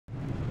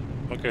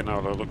Okay, now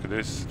look at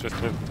this. Just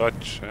a little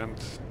touch, and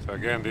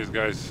again these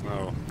guys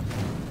now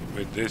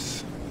with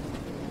this.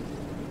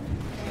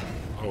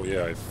 Oh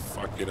yeah, I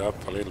fuck it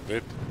up a little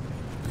bit.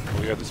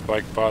 Oh yeah, the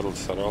spike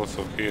paddles are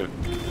also here.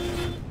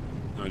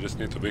 I just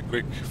need to be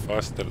quick,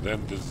 faster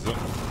than this.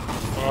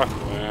 Fuck,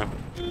 man.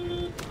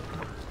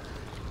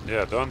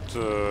 Yeah, don't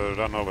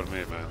run over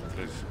me, man,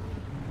 please.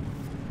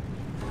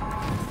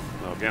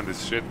 Now again,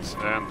 this shit,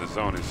 and the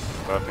zone is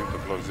starting to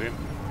close in.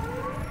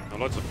 Now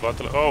lots of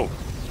battle. Oh,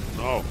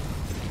 no.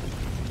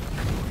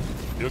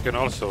 You can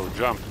also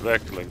jump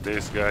back like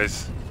this,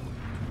 guys.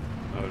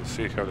 Now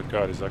see how the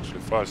car is actually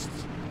fast.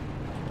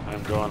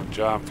 I'm gonna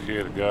jump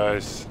here,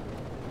 guys.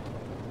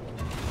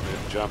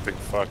 With jumping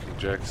fucking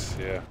jacks,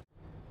 yeah.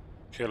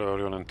 Hello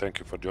everyone, and thank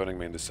you for joining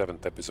me in the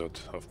 7th episode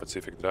of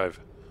Pacific Drive.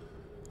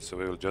 So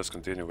we will just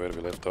continue where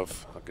we left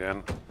off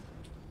again.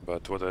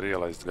 But what I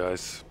realized,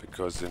 guys,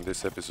 because in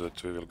this episode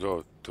we will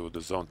go to the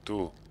zone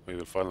 2, we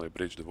will finally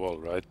breach the wall,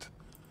 right?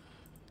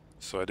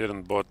 So I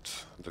didn't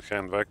bought the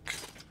hand vac,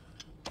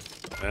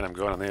 and I'm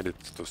gonna need it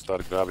to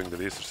start grabbing the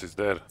resources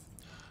there.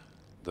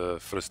 The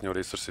first new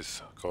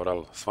resources,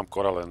 coral, swamp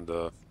coral and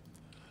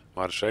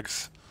marsh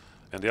eggs.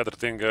 And the other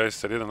thing,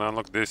 guys, I didn't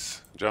unlock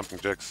this jumping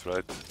jacks,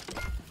 right?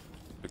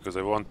 Because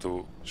I want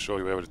to show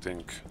you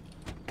everything,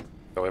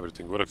 how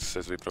everything works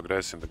as we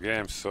progress in the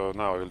game. So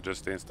now I will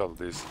just install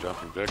these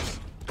jumping jacks.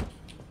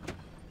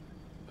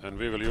 And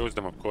we will use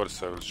them, of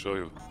course. I will show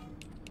you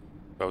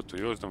how to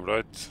use them,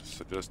 right?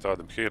 So just add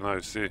them here. Now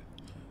you see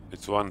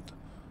it's one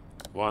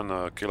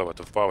kilowatt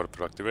of power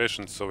per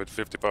activation. So with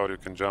 50 power you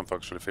can jump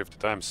actually 50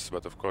 times,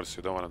 but of course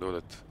you don't want to do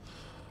that.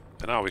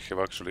 And now we have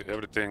actually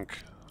everything.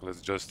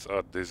 Let's just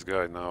add this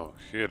guy now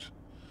here.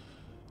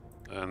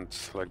 And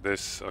like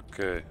this,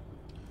 okay.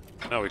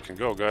 Now we can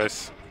go,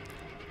 guys.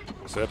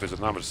 So episode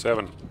number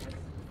 7.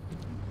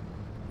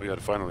 We are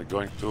finally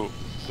going to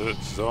the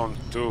zone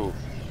 2.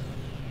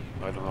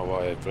 I don't know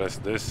why I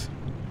pressed this.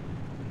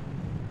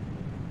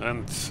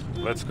 And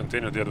let's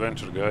continue the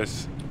adventure,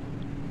 guys.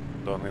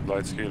 Don't need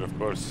lights here, of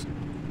course.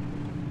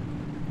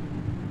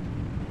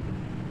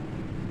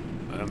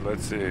 And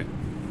let's see.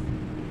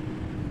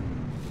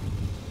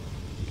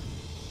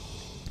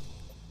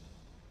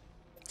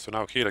 So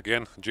now here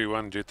again,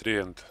 G1,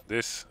 G3 and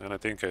this, and I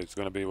think it's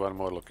gonna be one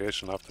more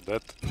location after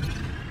that.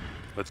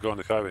 Let's go on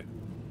the highway.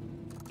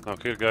 Now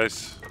here,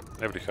 guys,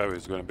 every highway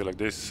is gonna be like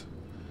this.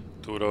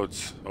 2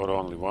 roads or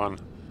only one,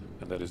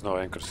 and there is no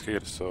anchors here,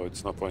 so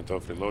it's no point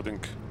of reloading.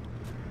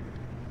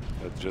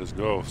 Let's just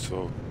go.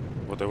 So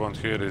what I want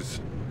here is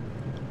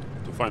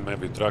to find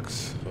maybe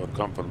trucks or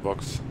compound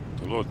box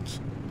to loot.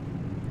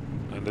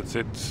 And that's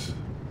it.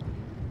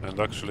 And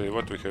actually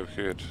what we have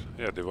here,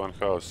 yeah, the one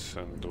house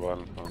and the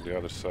one on the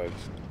other side.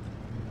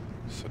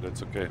 So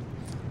that's okay.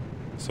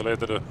 So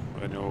later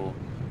when you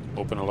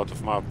open a lot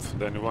of maps,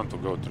 then you want to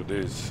go through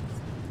these.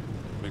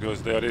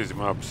 Because they are easy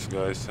maps,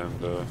 guys,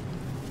 and you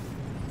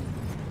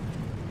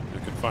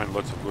can find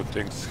lots of good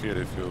things here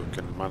if you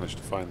can manage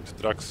to find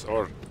trucks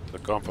or the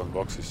compound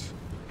boxes.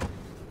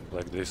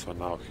 Like this one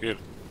now here.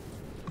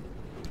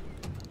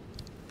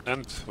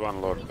 And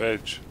one lore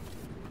page.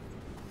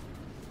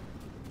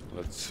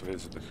 Let's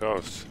visit the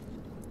house.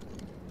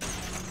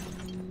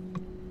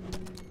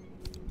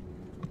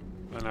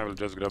 And I will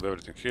just grab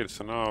everything here.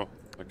 So now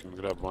I can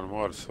grab one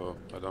more, so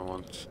I don't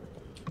want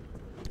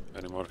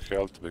any more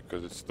health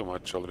because it's too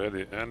much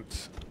already. And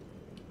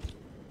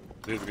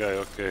this guy,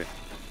 okay,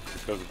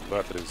 because of the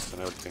batteries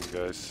and everything,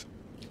 guys.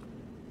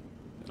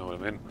 You know what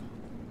I mean?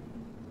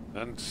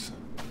 And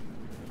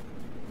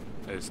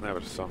there's never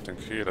something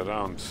here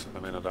around. I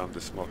mean, around the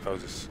small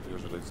houses.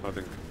 Usually it's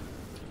nothing.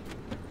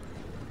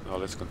 Now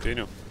let's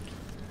continue.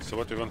 So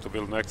what we want to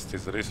build next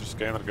is the resource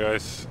scanner,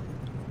 guys,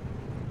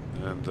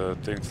 and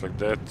things like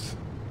that.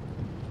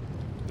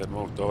 Then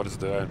move towards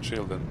the iron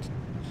shield and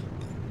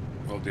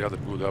all the other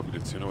good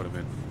upgrades, you know what I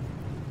mean.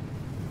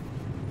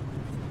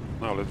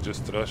 Now let's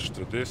just rush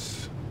through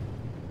this.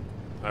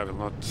 I will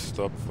not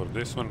stop for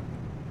this one.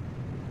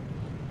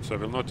 So I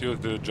will not use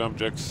the jump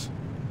jacks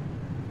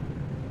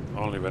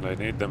only when I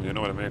need them, you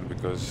know what I mean,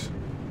 because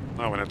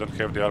now when I don't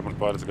have the armored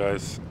parts,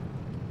 guys,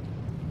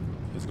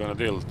 it's gonna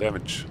deal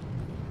damage.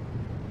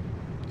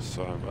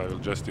 So I will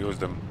just use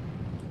them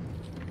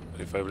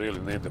if I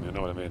really need them, you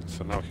know what I mean.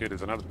 So now here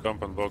is another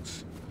compound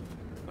box.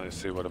 I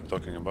see what I'm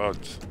talking about.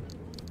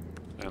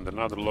 And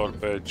another lore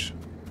page.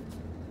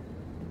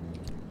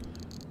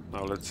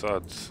 Now let's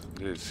add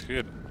this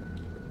here.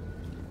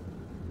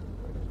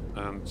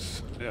 And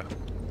yeah.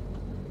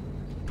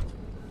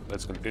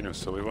 Let's continue.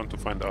 So we want to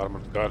find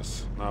armored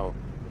cars now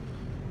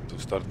to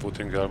start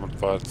putting armored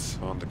parts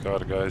on the car,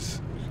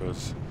 guys,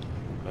 because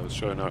I will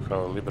show you now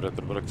how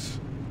Liberator works.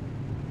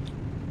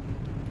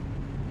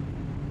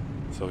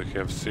 So we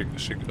have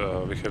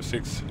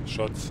six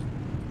shots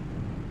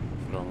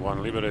from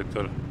one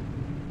Liberator,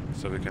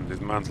 so we can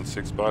dismantle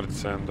 6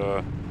 parts, and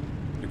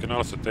we can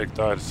also take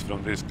tires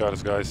from these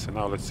cars, guys. And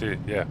now let's see,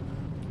 yeah.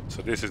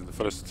 So this is the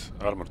first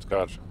armored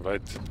car,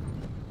 right?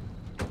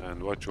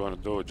 And what you want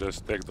to do,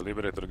 just take the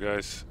Liberator,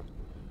 guys,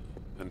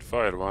 and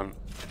fire one.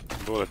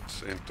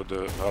 bullet into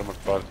the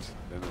armored part,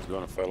 then it's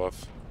gonna fall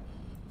off.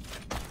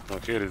 Now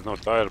here is no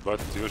tire,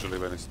 but usually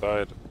when it's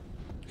tired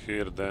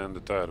here, then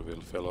the tire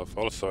will fall off.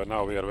 Also,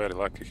 now we are very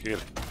lucky here,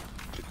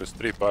 because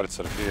 3 parts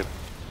are here.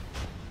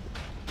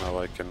 Now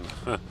I can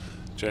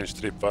change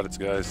 3 parts,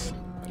 guys.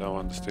 I don't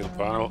want the steel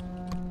panel.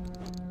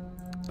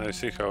 Now you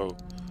see how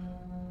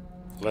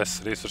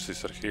less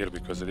resources are here,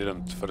 because I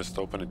didn't first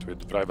open it with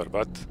the briber,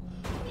 but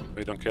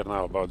we don't care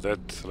now about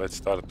that. Let's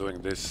start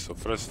doing this. So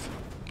first,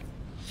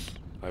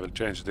 I will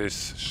change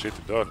this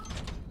shitty door,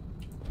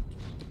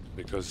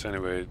 because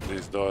anyway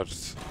these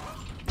doors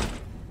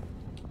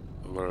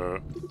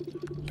were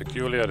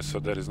peculiar, so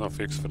there is no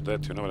fix for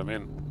that, you know what I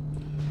mean?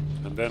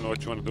 And then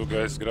what you want to do,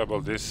 guys, grab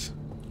all this,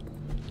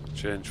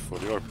 change for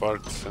your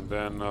parts, and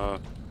then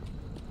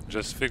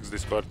just fix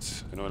these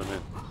parts, you know what I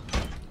mean?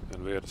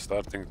 And we are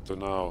starting to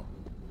now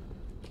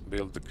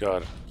build the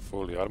car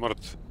fully armored.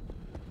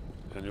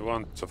 And you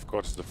want, of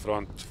course, the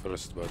front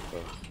first, but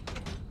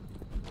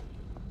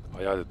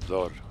I added the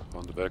door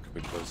on the back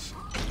because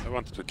I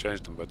wanted to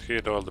change them. But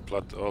here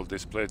all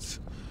these plates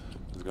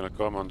is gonna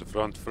come on the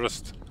front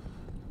first,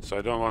 so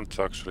I don't want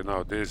actually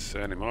now this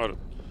anymore.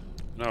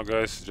 Now,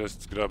 guys,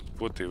 just grab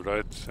putty,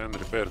 right, and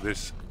repair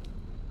this.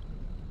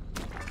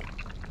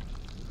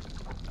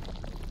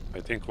 I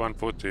think 1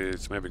 putty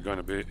is maybe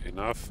gonna be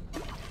enough.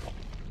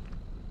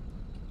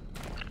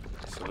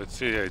 So let's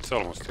see, yeah, it's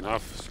almost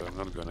enough, so I'm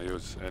not gonna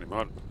use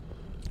anymore.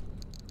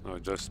 Now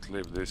just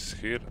leave this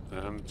here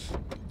and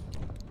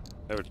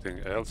everything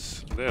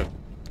else there.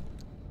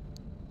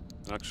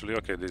 Actually,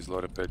 okay, these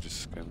loader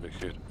pages can be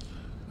here.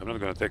 I'm not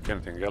gonna take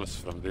anything else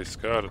from this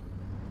car,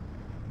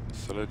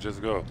 so let's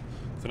just go.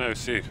 So now you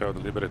see how the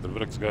Liberator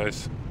works,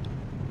 guys.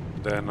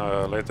 Then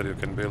later you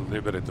can build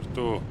Liberator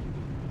 2.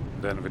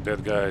 Then with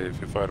that guy,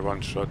 if you fire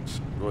 1 shot,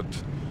 good,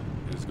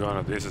 he's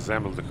gonna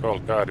disassemble the whole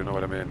car, you know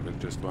what I mean, with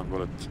just 1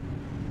 bullet.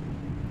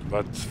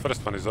 But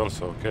first one is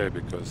also okay,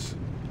 because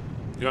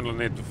you only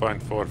need to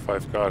find 4 or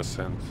 5 cars,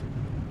 and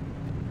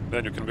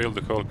then you can build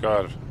the whole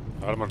car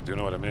armored, you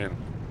know what I mean.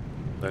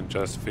 Then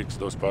just fix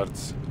those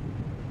parts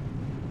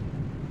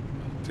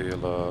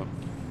until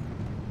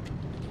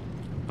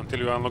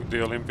you unlock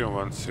the Olympian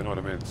ones, you know what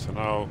I mean. So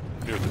now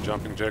here's the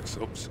jumping jacks.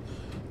 Oops,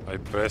 I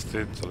pressed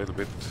it a little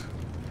bit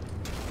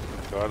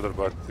harder,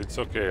 but it's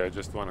okay. I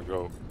just want to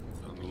go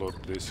and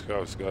look this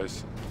house,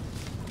 guys.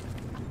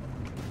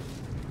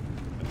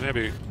 And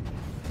maybe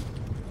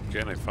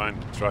can I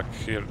find a truck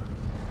here?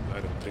 I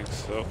don't think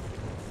so,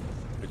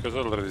 because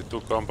already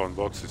 2 compound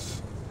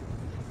boxes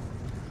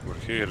were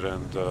here,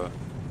 and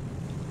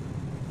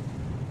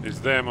it's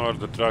them or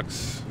the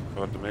trucks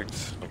or the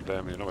mix of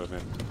them, you know what I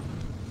mean.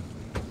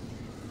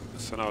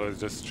 So now let's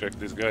just check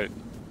this guy.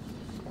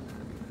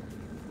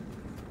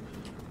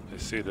 I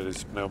see there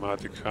is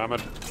pneumatic hammer.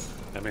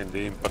 I mean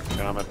the impact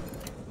hammer,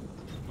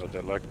 but I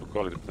like to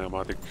call it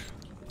pneumatic.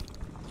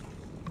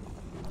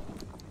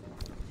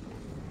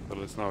 So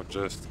let's now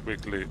just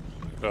quickly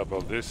grab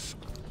all this.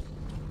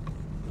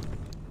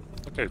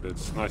 Okay,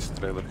 that's nice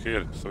trailer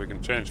here, so we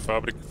can change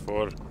fabric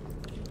for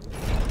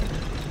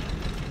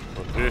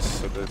this,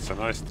 so that's a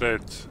nice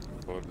trade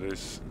for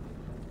this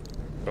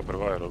copper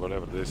wire or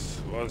whatever this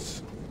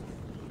was.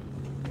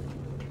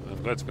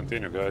 And let's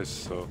continue, guys.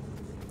 So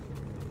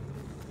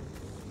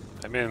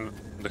I mean,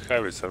 the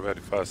highways are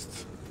very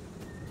fast.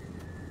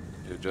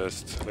 You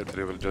just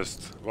literally will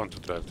just want to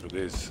drive through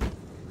these.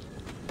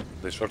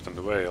 They shorten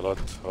the way a lot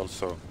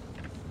also.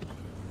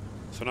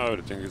 So now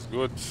everything is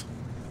good.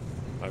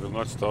 I will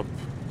not stop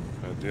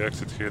at the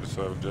exit here,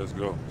 so I will just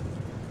go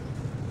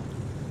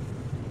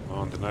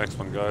on the next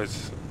one,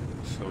 guys,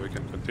 so we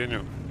can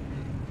continue.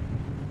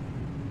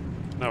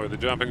 Now with the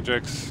jumping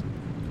jacks,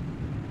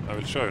 I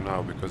will show you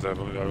now, because I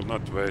will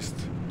not waste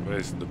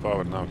the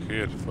power now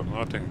here for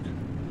nothing.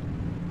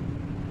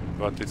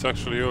 But it's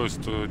actually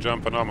used to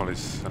jump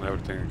anomalies and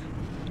everything.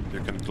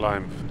 You can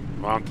climb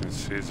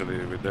mountains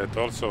easily with that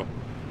also.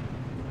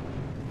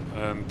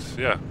 And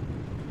yeah,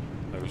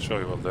 I will show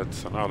you all that.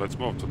 So now let's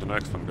move to the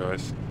next one,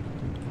 guys.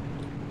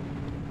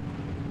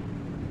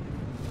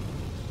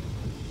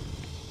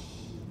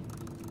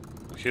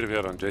 Here we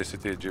are on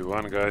JCT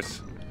G1,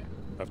 guys.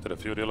 After a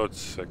few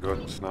reloads, I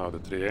got now the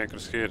 3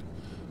 anchors here.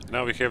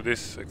 Now we have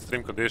this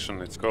extreme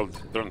condition, it's called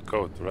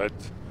turncoat,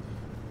 right?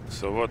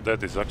 So what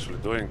that is actually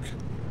doing,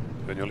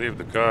 when you leave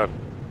the car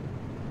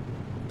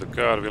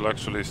will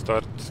actually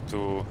start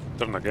to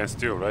turn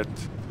against you,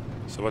 right?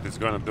 So what it's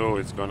gonna do,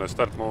 it's gonna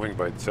start moving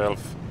by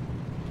itself,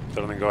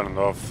 turning on and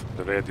off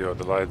the radio,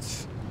 the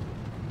lights,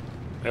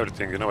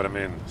 everything, you know what I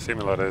mean?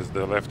 Similar as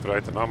the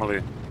left-right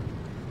anomaly.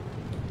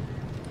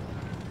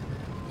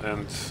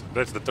 And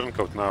that's the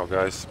turncoat now,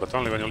 guys, but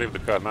only when you leave the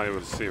car. Now you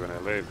will see when I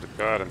leave the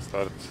car and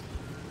start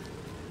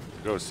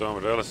to go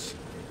somewhere else,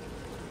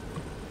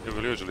 you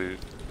will usually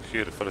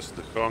hear first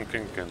the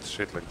honking and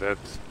shit like that.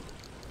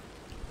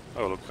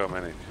 Oh, look how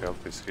many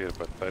health is here,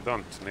 but I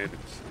don't need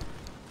it.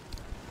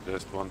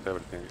 Just want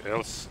everything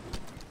else.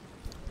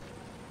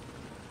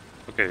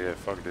 Okay, yeah,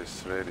 fuck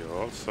this radio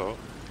also.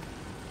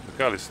 The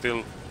car is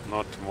still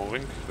not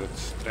moving,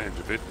 that's strange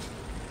a bit.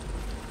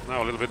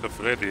 Now a little bit of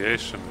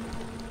radiation,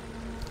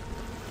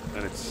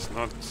 and it's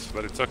not,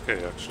 but it's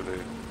okay actually.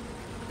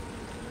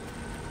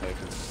 I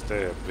can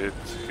stay a bit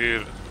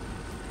here,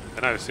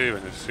 and I see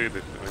when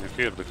you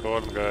hear the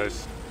horn,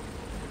 guys,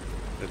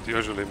 it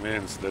usually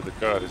means that the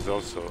car is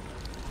also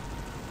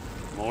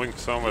moving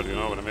somewhere. You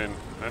know what I mean?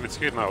 And it's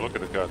here now. Look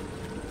at the car.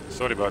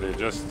 Sorry, buddy,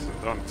 just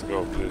don't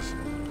go, please.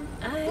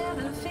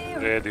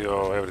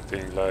 Radio,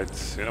 everything,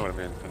 lights, you know what I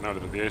mean? And now the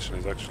radiation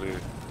is actually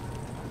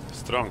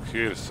strong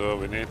here, so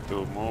we need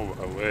to move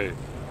away.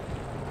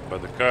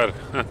 But the car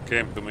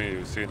came to me.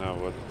 You see now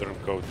what turn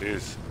coat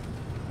is,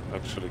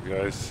 actually,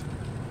 guys.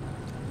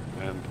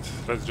 And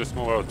let's just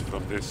move out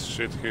from this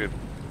shit here.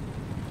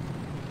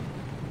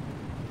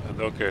 And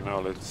okay, now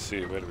let's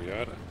see where we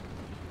are.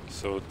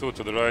 So 2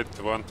 to the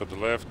right, 1 to the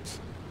left.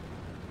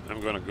 I'm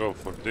gonna go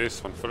for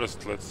this one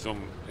first. Let's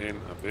zoom in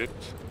a bit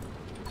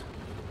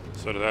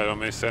so that I don't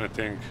miss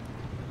anything.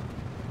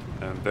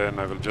 And then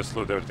I will just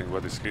load everything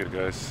what is here,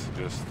 guys.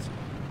 Just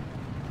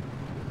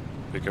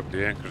pick up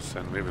the anchors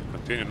and we will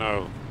continue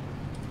now.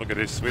 Look at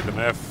this with an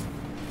F.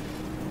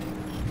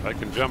 I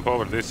can jump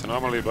over this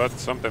anomaly, but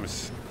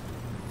sometimes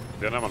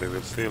the anomaly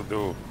will still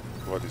do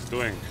what it's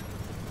doing.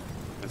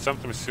 And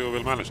sometimes you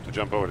will manage to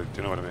jump over it,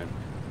 you know what I mean?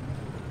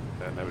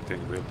 And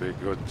everything will be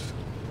good.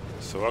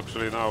 So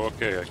actually now,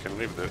 okay, I can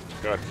leave the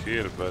car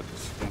here, but...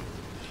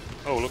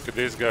 Oh, look at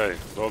this guy,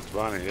 Bolt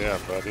Bunny, yeah,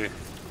 buddy.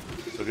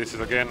 So this is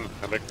again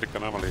electric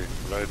anomaly,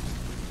 right?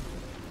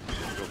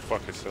 Go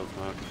fuck yourself,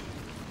 man.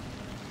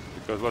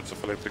 Because lots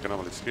of electric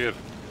anomalies here.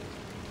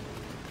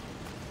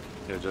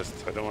 Yeah,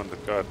 just, I don't want the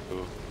car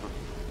to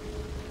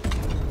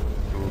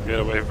get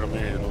away from me,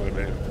 you know what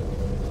I mean?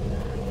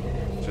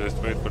 Just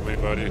wait for me,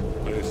 buddy,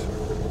 please.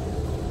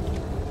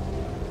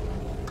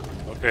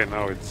 Okay,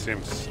 now it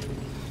seems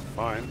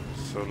fine,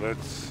 so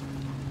let's...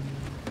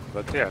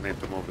 But yeah, I need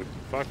to move it.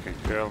 Fucking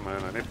hell,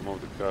 man, I need to move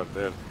the car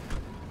there.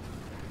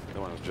 I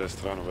don't want to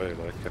just run away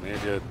like an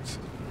idiot.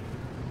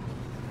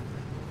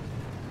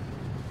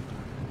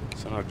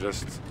 So now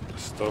just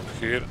stop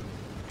here.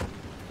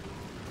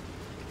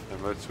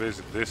 And let's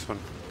visit this one.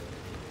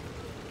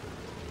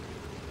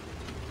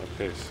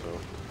 Okay, so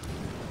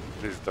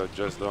please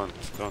just don't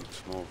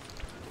move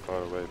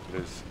far away,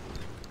 please.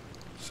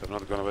 So I'm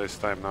not gonna waste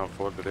time now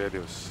for the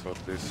radios or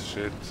this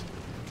shit.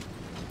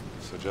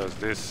 So just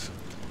this.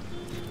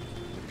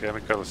 The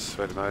chemicals,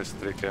 very nice,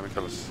 3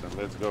 chemicals, and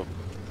let's go.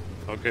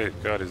 Okay,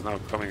 car is now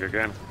coming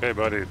again. Hey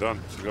buddy,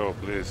 don't go,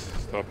 please.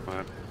 Stop,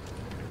 man.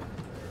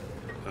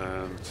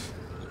 And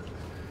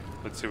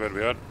let's see where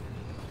we are.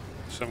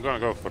 So I'm gonna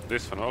go for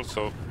this one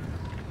also.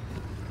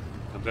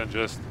 And then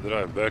just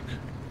drive back.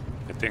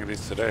 I think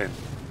this rain.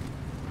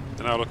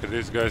 And now look at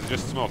these guys,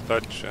 just small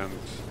touch and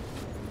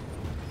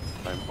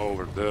I'm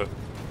over the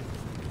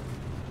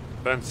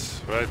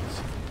fence, right?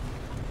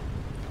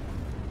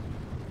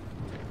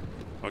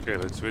 Okay,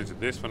 let's visit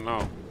this one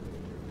now.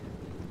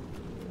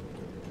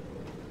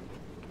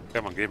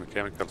 Come on, give me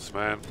chemicals,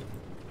 man.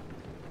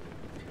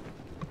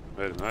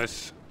 Very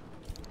nice.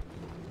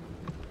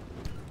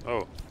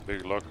 Oh,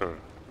 big locker,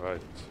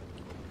 right.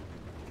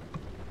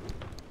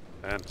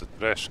 And the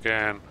trash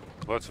can.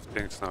 Lots of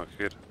things now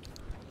here.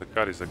 The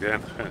car is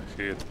again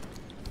here.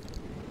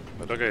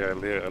 But okay, I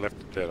left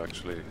it there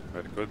actually.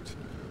 Very good.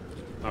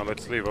 Now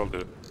let's leave all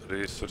the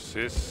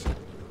resources.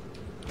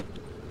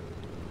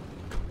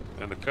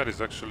 And the car is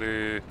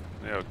actually...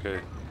 yeah, okay.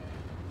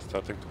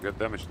 Starting to get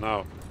damaged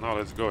now. Now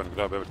let's go and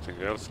grab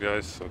everything else,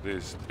 guys. So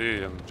these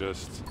 3 and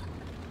just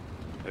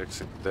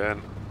exit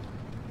then.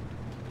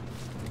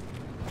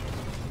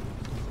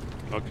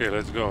 Okay,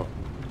 let's go.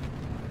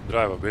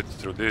 Drive a bit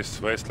through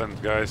this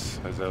wasteland, guys,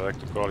 as I like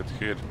to call it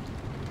here.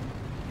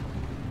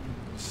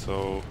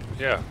 So,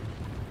 yeah.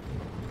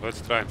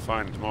 Let's try and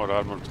find more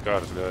armored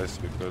cars, guys,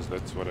 because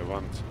that's what I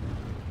want.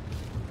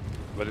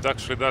 But it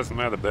actually doesn't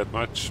matter that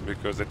much,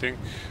 because I think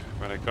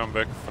when I come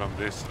back from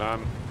this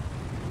run,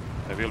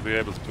 I will be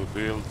able to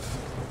build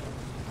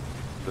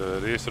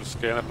the resource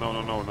scanner.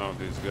 No,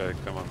 this guy,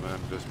 come on, man,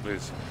 just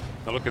please.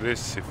 Now look at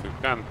this, if you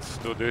can't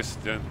do this,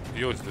 then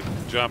use the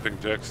jumping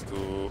jacks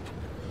to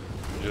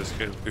just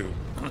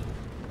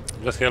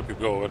help you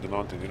go over the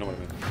mountain, you know what I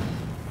mean?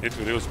 It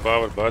will use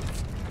power, but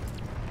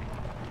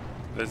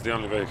that's the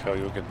only way how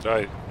you can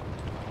try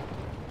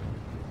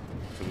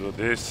to do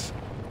this.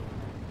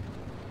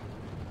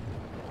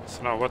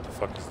 So now what the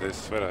fuck is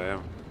this? Where I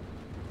am?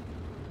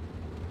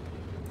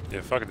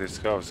 Yeah, fuck this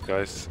house,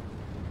 guys.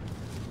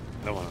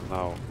 I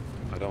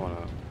don't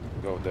wanna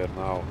go there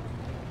now.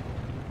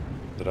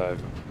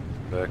 Drive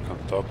back on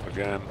top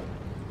again.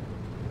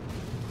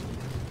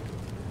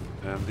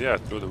 And yeah,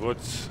 through the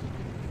woods.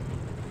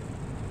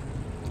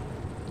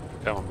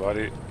 Come on,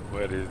 buddy.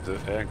 Where is the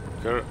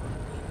anchor?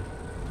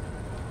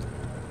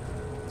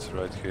 It's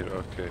right here,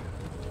 okay.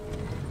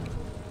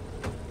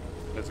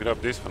 Let's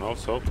grab this one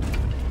also.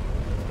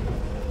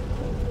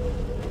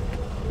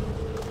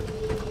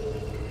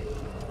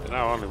 And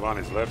now only one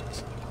is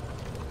left.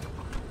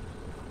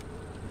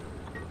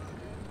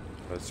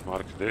 Let's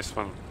mark this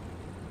one.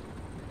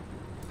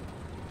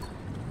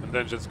 And and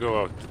then just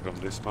go out from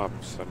this map.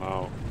 So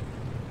now,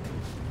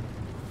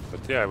 but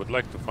yeah, I would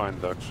like to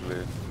find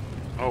actually.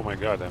 Oh my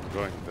god, I'm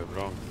going the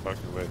wrong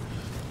fucking way.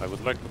 I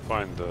would like to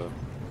find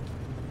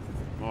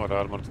more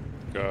armored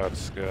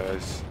cars,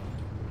 guys.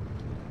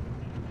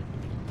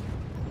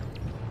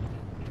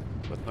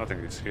 But nothing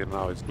is here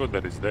now. It's good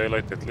that it's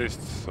daylight at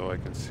least, so I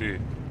can see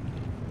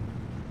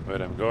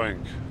where I'm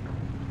going.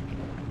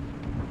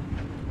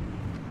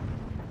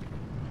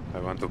 I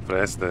want to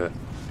press the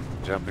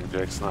jumping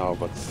jacks now,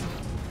 but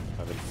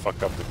I will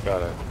fuck up the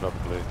car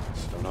probably,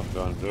 so I'm not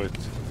gonna do it.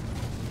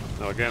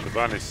 Now again, the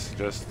bunnies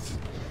just...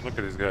 Look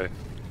at this guy.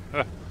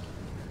 Ah,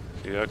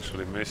 he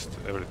actually missed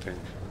everything.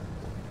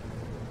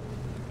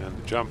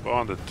 And jump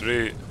on the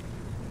tree.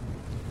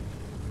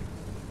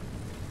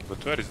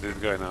 But where is this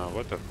guy now?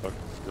 What the fuck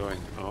is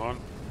going on?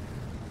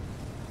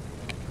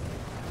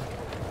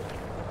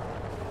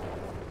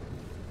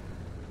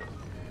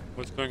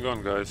 What's going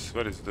on, guys?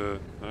 Where is the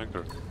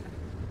anchor?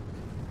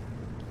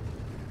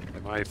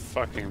 Am I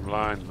fucking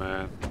blind,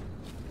 man?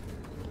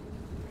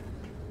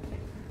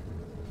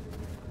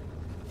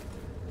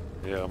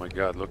 Yeah, oh my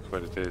god, look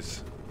where it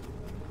is.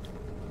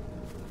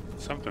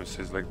 Sometimes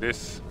it's like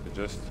this, you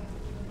just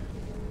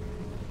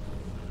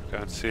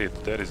can't see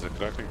it. There is a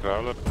cracking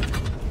crawler.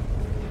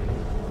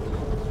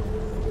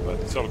 But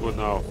it's all good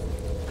now.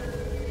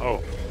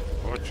 Oh,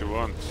 what you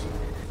want?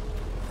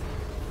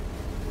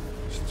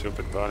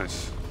 Stupid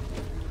bunnies.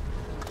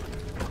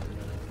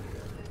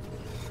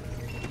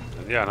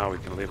 And yeah, now we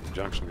can leave the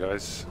junction,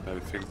 guys. Maybe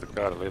fix the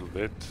car a little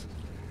bit.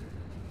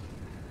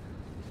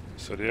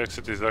 So the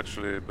exit is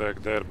actually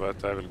back there,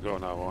 but I will go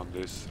now on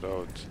this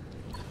road.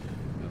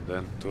 And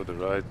then to the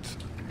right.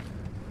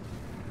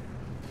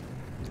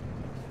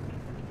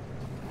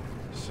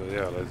 So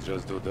yeah, let's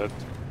just do that.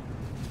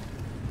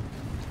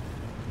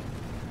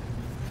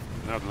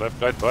 Now the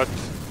left, right, but...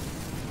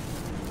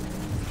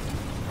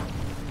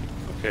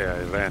 Okay,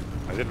 I ran.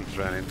 I didn't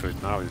run into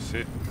it now, you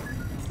see.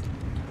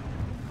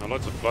 Now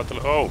lots of throttle.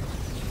 Oh!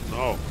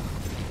 No!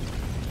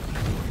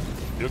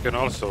 You can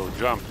also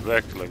jump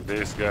back like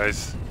this,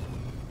 guys.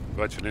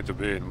 But you need to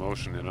be in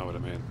motion, you know what I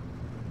mean.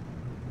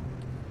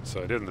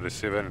 So I didn't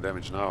receive any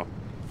damage now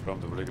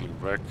from the wriggling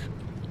brake.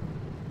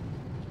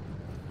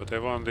 But I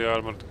want the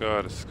armored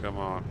cars, come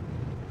on.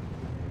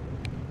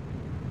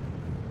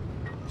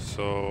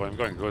 So I'm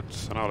going good,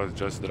 so now let's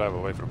just drive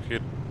away from here.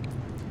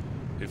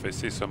 If I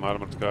see some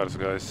armored cars,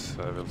 guys,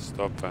 I will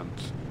stop and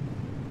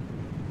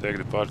take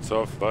the parts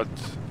off, but...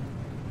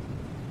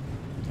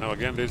 Now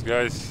again, these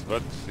guys,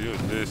 but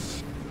use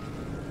this.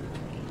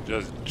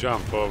 Just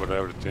jump over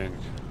everything.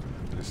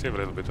 Receive a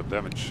little bit of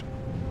damage.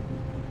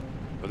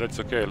 But that's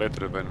okay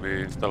later when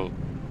we install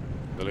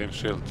the lean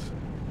shield.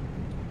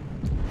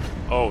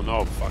 Oh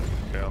no, fucking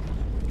hell.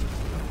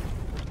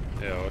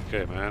 Yeah,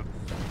 okay, man.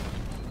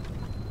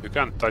 You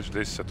can't touch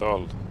this at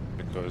all,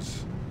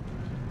 because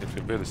it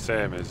will be the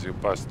same as you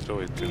pass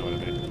through it, you know what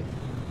I mean?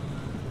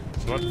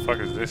 So what the fuck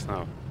is this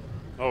now?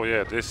 Oh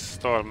yeah, this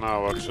storm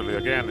now actually,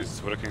 again,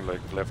 it's working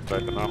like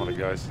left-right anomaly,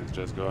 guys. It's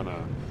just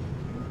gonna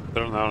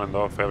turn on and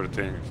off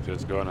everything. It's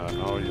just gonna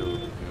annoy you,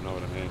 you know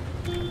what I mean?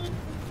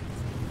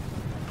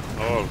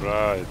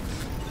 Alright.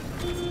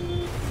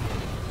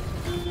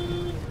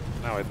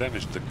 Now I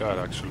damaged the car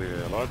actually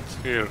a lot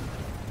here.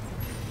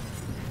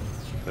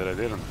 That I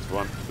didn't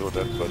want to do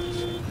that, but...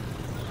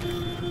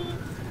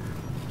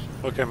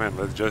 Okay man,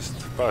 let's just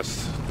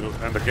pass through.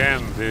 And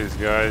again, these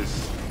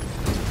guys...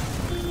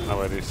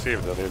 Now I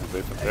received a little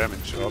bit of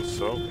damage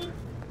also.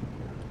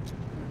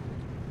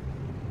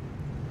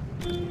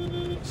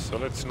 So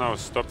let's now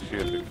stop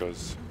here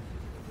because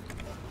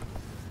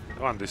I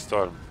want this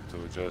storm to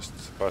just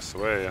pass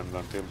away, and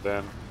until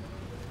then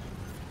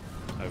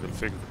I will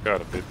fix the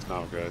car a bit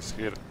now, guys,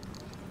 here.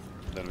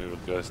 Then we will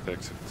just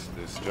exit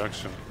this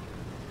junction.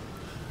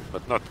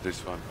 But not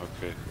this one,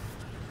 okay.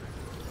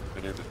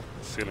 We need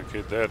a sealing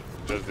kit there,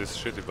 just this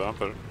shitty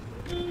bumper.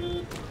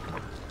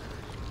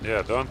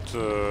 Yeah, don't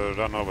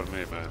run over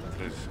me, man,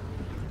 please.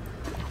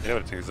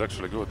 Everything is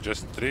actually good,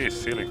 just 3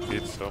 sealing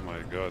kits, oh my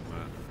god,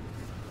 man.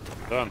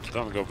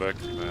 Don't go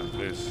back, man,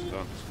 please,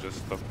 don't,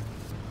 just stop.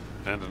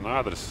 And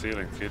another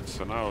sealing kit,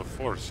 so now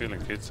 4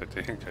 sealing kits I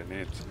think I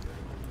need.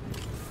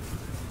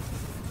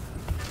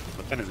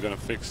 But then it's gonna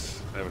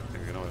fix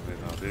everything, you know what I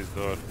mean? Now this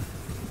door.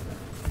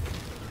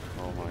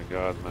 Oh my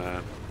god,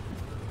 man.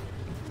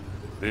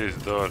 This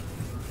door.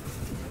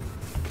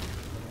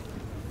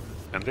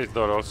 And this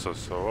door also,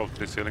 so all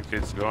 3 sealing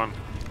kits gone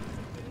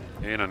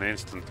in an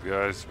instant,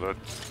 guys, but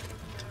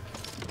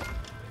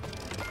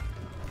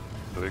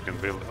so we can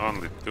build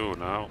only 2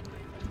 now.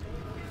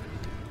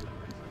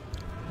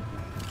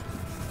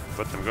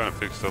 But I'm gonna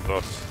fix all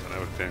those and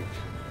everything.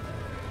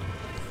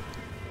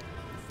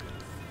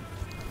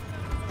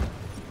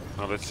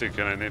 Now let's see,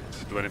 do I need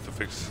to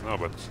fix? No,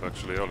 but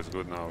actually all is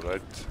good now,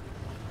 right?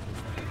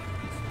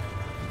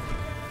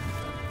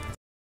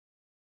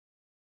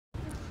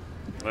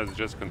 Let's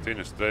just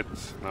continue straight.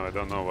 Now I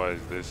don't know why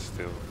is this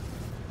still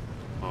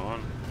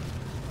on.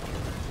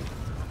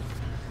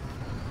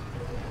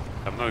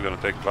 I'm not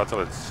gonna take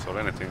platelets or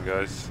anything,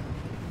 guys.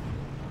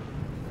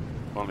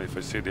 Only if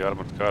I see the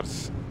armored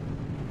cars.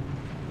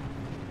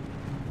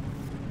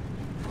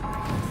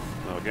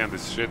 Now again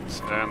this shit,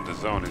 and the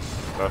zone is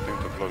starting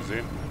to close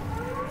in.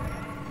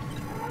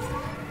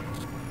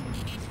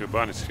 Few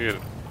bunnies here.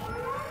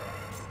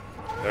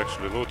 I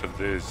actually looted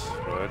these,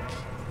 right?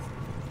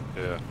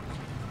 Yeah.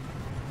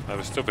 I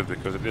was stupid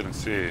because I didn't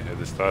see at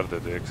the start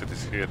that the exit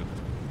is here.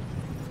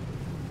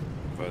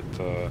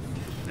 But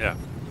yeah.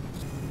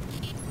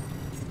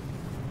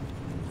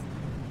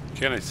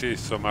 Can I see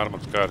some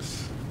armored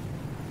cars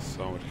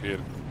somewhere here?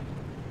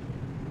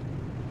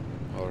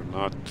 Or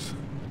not?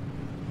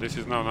 This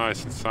is now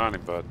nice and sunny,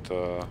 but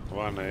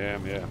 1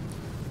 AM, yeah.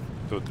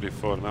 2, 3,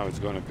 4, now it's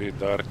gonna be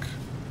dark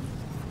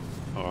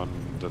on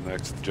the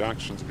next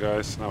junctions,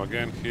 guys. Now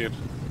again here,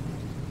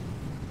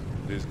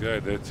 this guy,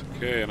 that's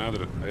okay,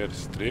 another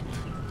airstrip.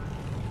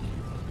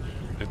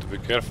 Need to be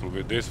careful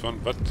with this one,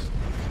 but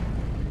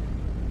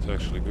it's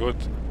actually good.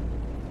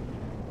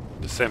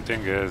 The same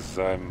thing as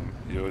I'm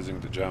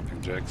using the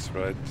jumping jacks,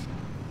 right?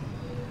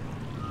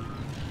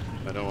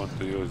 I don't want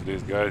to use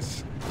these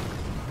guys.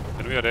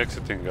 And we are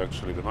exiting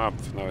actually the map.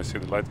 Now I see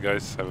the light,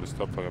 guys. I will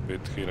stop a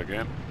bit here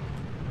again.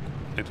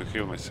 Need to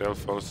heal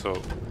myself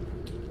also.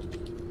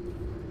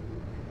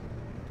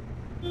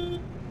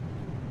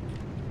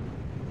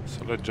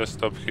 So let's just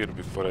stop here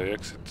before I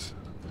exit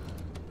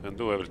and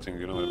do everything,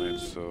 you know what I mean.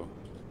 So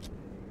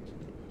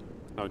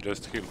now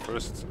just heal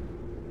first,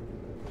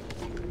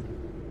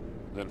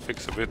 then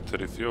fix a bit,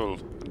 refuel,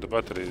 and the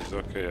battery is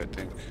okay, I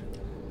think.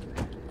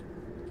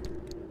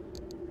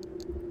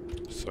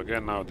 So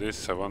again, now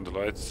this, I want the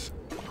lights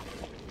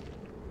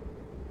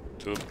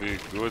to be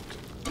good.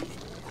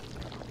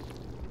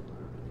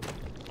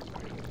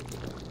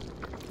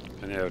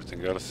 And yeah,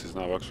 everything else is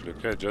now actually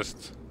okay.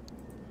 Just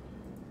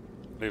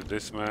leave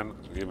this man,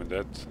 give me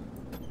that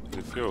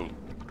refuel.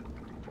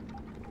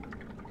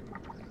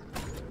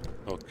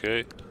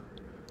 Okay.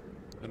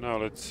 And now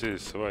let's see,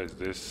 so why is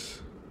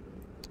this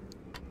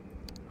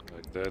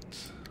like that?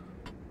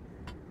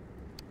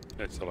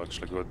 It's all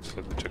actually good.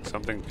 Let me check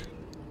something.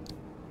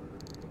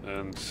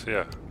 And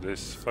yeah,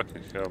 this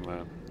fucking hell,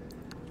 man.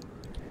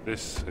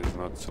 This is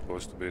not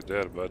supposed to be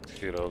there, but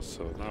here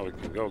also. Now we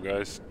can go,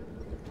 guys.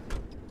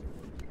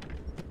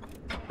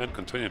 And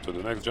continue to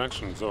the next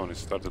junction. Zone is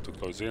started to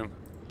close in.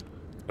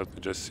 Let me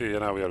just see,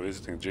 now we are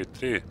visiting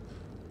G3.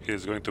 Here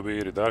is going to be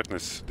eerie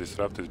darkness,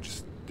 disruptive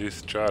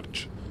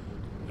discharge.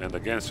 And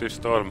again, swift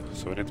storm,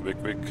 so we need to be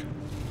quick.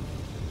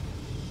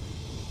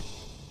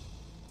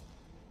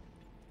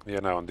 Yeah,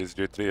 now on this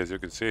G3, as you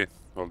can see,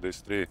 all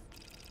these three.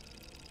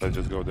 Let's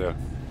just go there.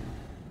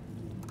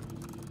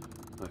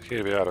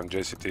 Here we are on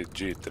JCT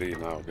G3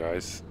 now,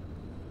 guys.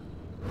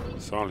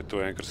 There's only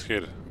 2 anchors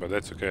here, but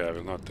that's okay. I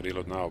will not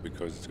reload now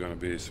because it's gonna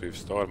be swift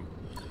storm.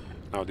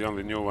 Now the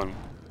only new one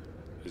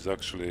is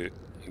actually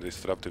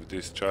disruptive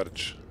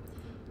discharge.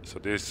 So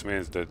this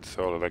means that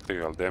all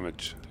electrical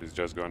damage is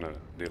just gonna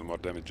deal more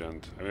damage,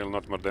 and well,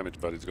 not more damage,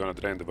 but it's gonna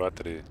drain the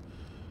battery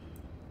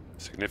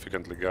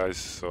significantly, guys.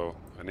 So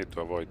I need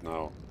to avoid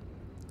now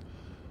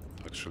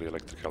actually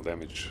electrical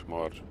damage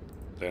more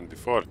than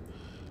before.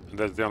 And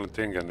that's the only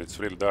thing, and it's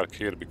really dark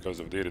here because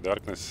of the eerie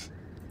darkness.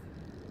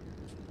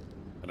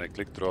 And I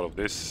clicked through all of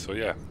this, so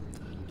yeah.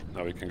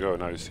 Now we can go.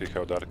 Now you see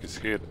how dark is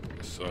here,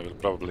 so I will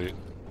probably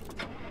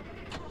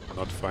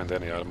not find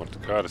any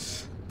armored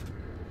cars.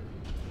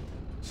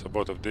 So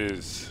both of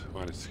these,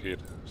 one is here,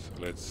 so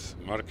let's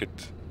mark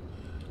it.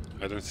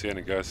 I don't see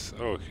any gas.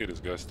 Oh, here is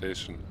gas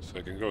station, so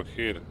I can go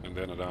here and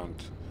then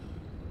around,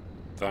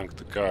 tank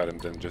the car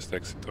and then just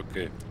exit.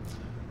 Okay.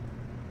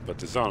 But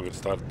the zone will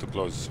start to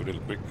close real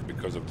quick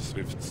because of the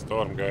swift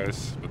storm,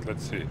 guys. But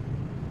let's see.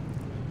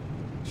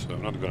 So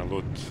I'm not gonna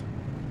loot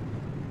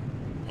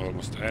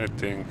almost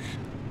anything.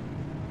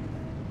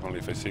 Only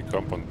if I see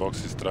compound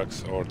boxes,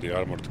 trucks, or the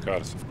armored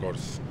cars, of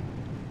course.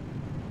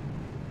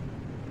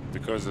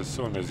 Because as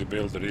soon as you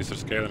build the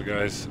resource scanner,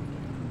 guys,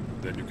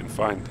 then you can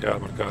find the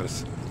armored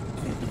cars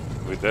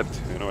with that,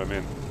 you know what I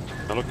mean.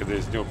 Now look at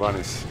these new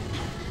bunnies.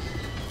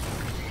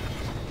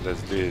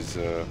 That's these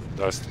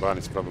dust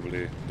bunnies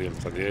probably deal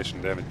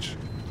radiation damage.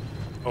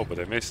 Oh, but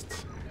I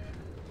missed.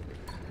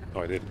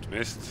 Oh, I didn't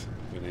miss.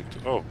 We need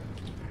to... Oh.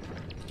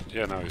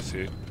 Yeah, now you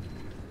see.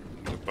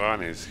 The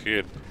bunny is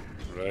here,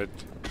 right?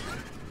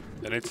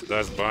 And it's a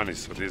dust bunny,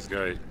 so this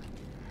guy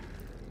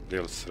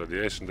deals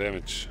radiation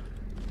damage.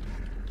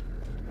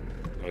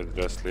 Let's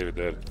just leave it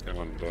there. Come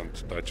on,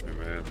 don't touch me,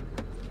 man.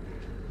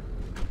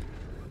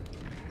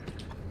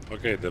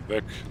 Okay, the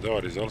back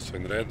door is also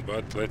in red,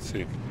 but let's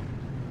see.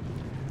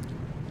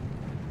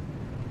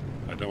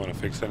 I don't want to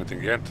fix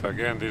anything yet.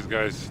 Again, these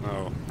guys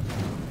now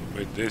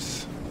with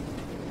this.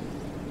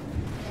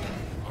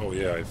 Oh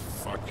yeah, I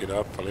fuck it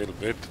up a little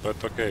bit,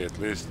 but okay, at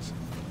least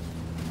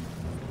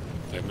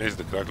I missed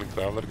the crackling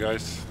traveler,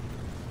 guys.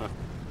 Huh.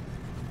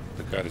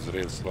 The car is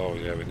real slow.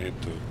 Yeah, we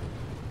need to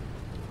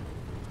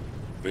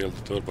build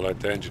the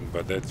turbolight engine,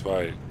 but that's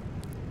why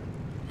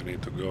we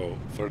need to go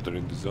further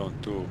in the zone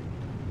 2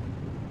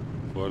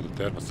 for the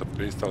thermostat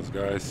crystals,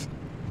 guys.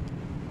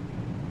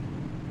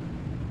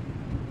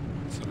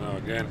 So now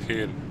again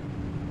here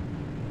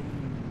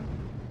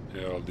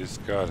Yeah, all these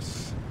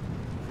cars.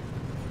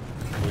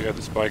 Oh yeah,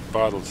 the spike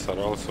paddles are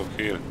also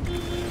here,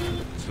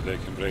 so they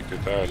can break the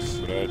tires,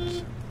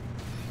 right?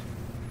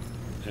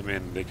 I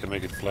mean, they can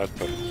make it flat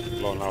or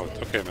blown out.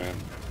 Okay, man.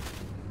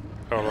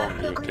 How long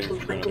do you think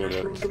you're gonna do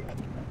that?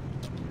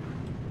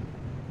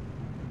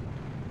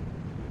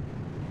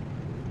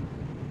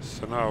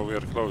 So now we are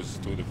close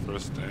to the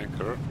first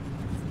anchor.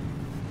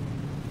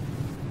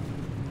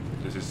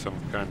 This is some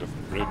kind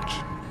of bridge.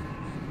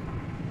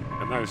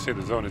 And now you see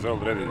the zone is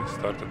already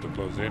started to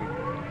close in.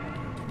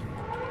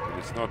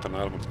 It's not an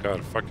armored car,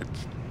 fuck it.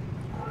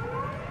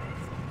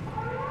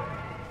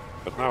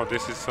 But now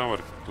this is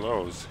somewhere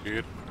close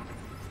here.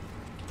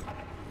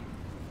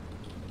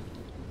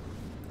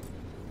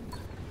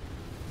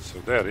 So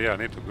there, yeah, I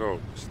need to go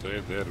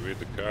straight there with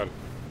the car.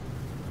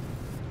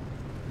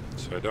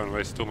 So I don't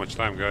waste too much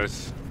time,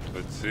 guys.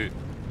 Let's see.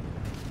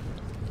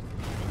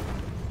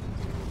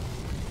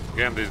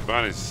 Again, these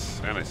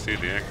bunnies, and I see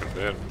the anchor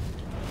there.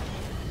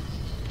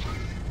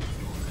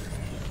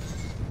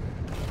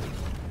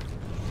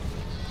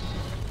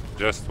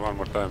 Just one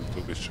more time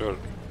to be sure.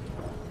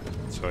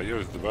 So I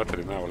use the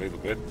battery now a little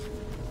bit.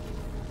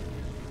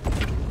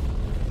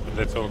 And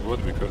that's all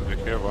good because we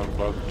have one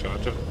plasma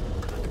charger.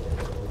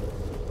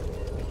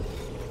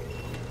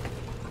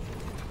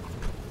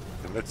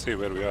 And let's see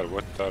where we are,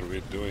 what are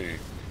we doing.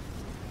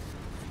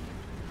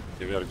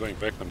 Okay, we are going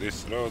back on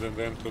this road and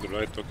then to the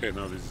right. Okay,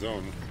 now this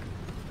zone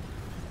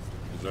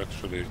is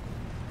actually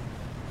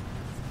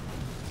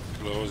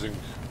closing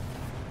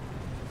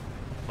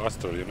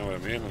faster, you know what I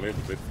mean? A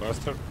little bit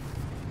faster.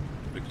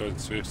 Because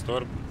it's Swift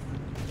Storm.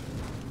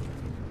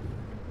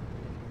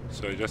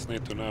 So I just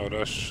need to now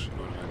rush.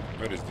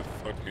 Where is the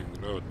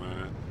fucking road,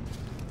 man?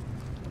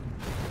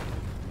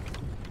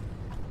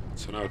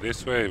 So now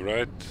this way,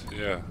 right?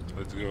 Yeah,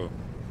 let's go.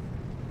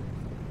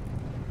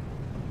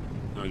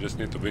 Now I just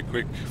need to be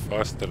quick,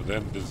 faster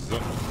than the zone.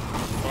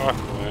 Fuck,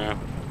 man.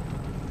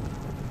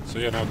 So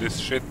yeah, now this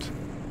shit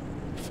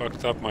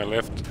fucked up my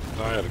left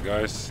tire,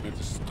 guys. Need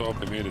to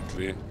stop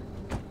immediately.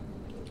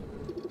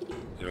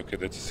 Yeah, okay,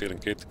 that's a sealing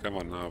kit. Come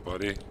on now,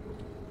 buddy.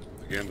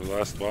 Again, the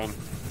last one.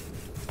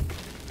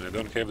 I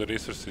don't have the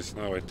resources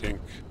now, I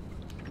think,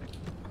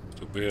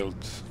 to build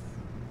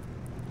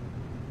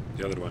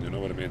the other one, you know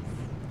what I mean?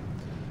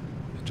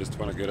 I just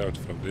want to get out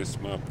from this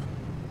map.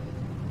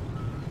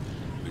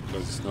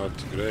 Because it's not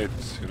great,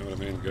 you know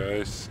what I mean,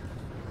 guys?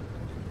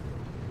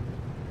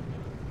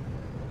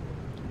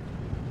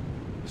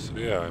 So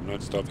yeah, I'm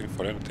not stopping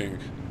for anything.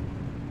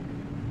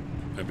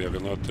 Maybe I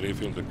will not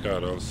refill the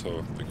car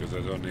also, because I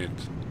don't need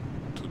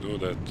to do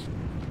that.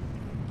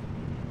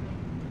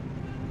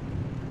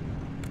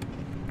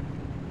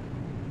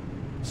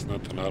 It's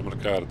not an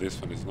armored car, this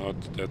one is not,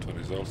 that one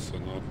is also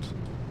not.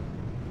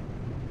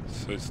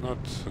 So it's not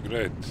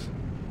great.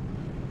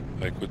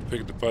 I could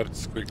pick the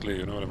parts quickly,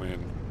 you know what I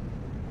mean?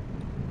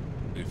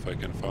 If I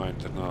can find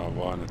now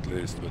one at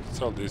least, but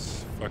it's all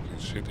these fucking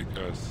shitty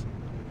cars.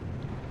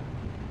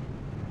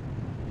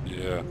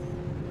 Yeah.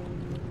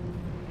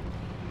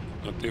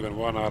 Not even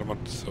one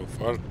armored so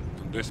far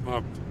on this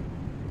map.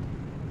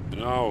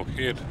 Now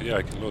here, yeah,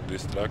 I can load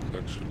this truck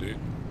actually.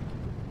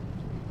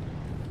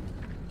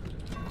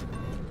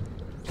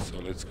 So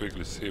let's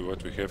quickly see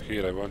what we have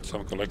here. I want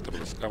some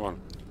collectibles, come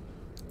on.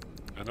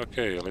 And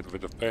okay, a little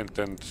bit of paint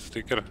and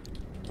sticker.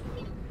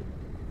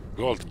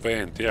 Gold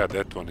paint, yeah,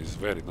 that one is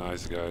very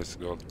nice, guys,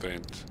 gold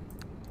paint.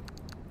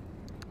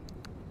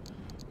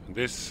 And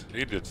this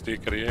idiot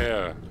sticker,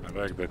 yeah, I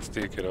like that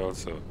sticker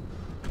also.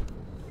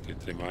 It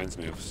reminds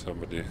me of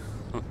somebody.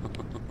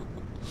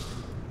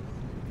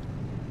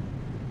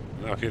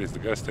 Now here is the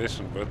gas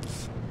station, but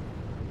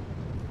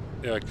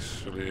yeah,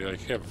 actually I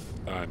have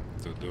time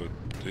to do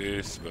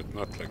this, but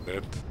not like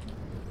that.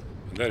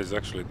 And there is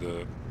actually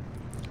the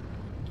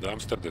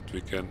dumpster that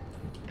we can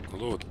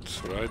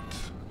loot, right?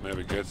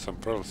 Maybe get some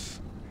pearls.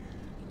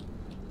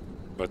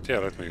 But yeah,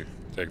 let me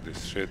take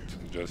this shit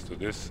and just do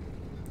this.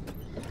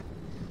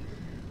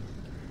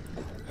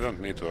 I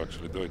don't need to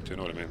actually do it, you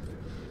know what I mean?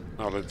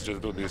 Now let's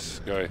just do this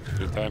guy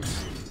 3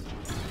 times.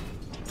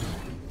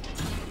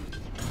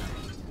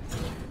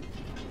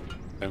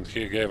 And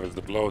he gave us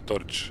the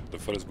blowtorch, the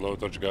first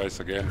blowtorch, guys,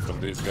 again from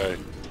this guy.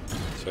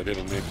 So I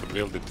didn't need to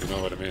build it, you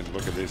know what I mean?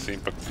 Look at this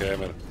impact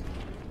hammer.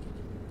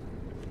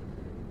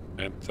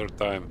 And 3rd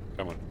time,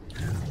 come on.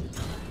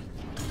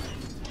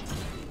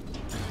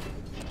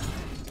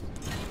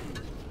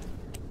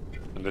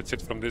 And that's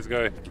it from this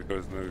guy,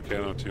 because you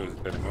cannot use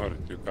it anymore.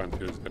 You can't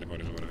use it anymore,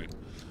 you know what I mean?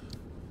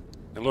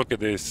 And look at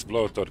this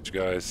blowtorch,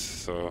 guys.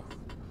 So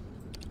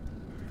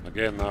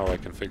again, now I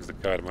can fix the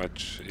car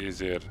much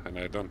easier, and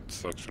I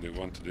don't actually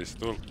want this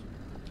tool.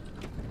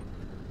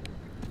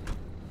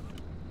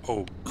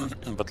 Oh,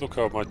 but look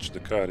how much the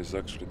car is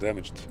actually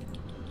damaged.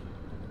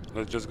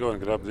 Let's just go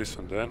and grab this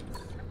one then.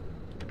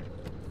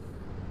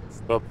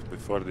 Stop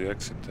before the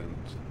exit and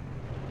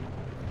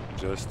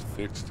just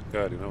fix the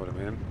car, you know what I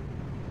mean?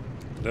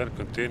 Then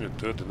continue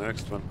to the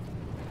next one.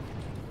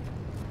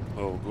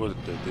 Oh, good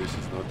that this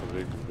is not a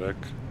rig wreck.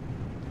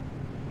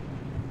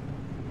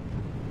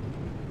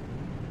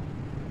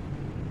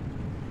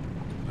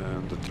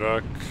 And the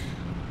truck,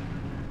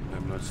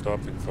 I'm not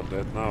stopping for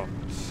that now.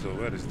 So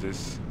where is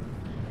this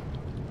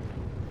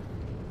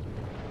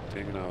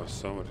thing now?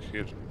 Somewhere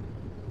here.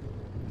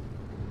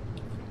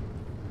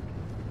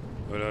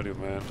 Where are you,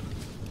 man?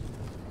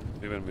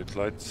 Even with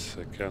lights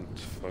I can't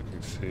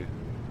fucking see.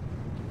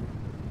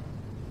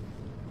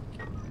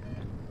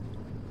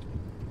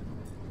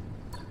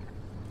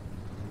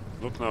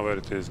 Look now where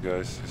it is,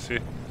 guys. You see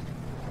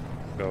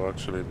how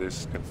actually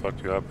this can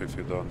fuck you up if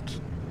you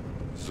don't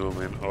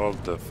zoom in all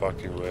the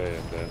fucking way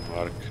and then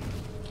mark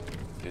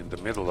in the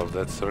middle of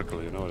that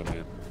circle, you know what I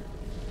mean?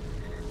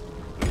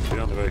 That's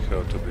the only way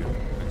how to be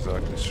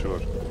exactly sure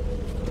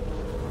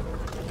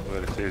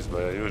where it is,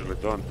 but I usually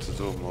don't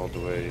zoom all the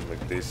way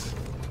like this.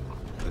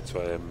 That's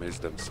why I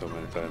missed them so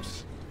many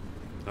times.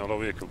 Now low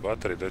vehicle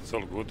battery, that's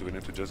all good. We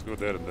need to just go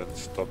there and then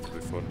stop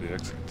before the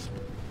exit.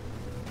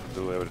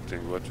 Do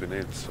everything what we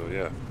need, so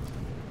yeah.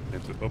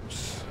 Need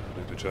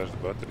to charge the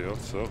battery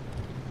also.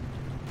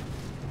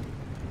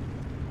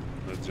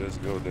 Let's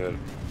just go there.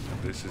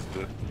 This is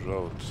the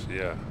road,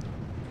 yeah.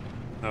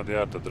 Now they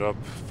are to drop,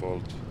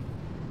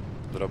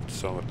 dropped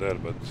somewhere there,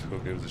 but who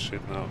gives a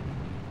shit now?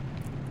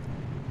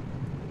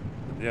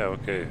 And yeah,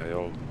 okay, I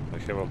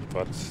have all the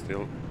parts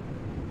still.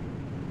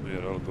 We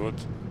are all good.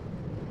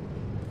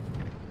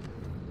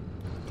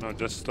 Now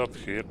just stop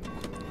here,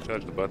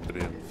 charge the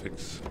battery and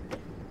fix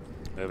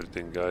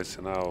everything, guys.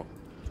 And now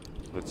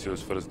let's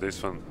use first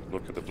this one.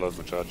 Look at the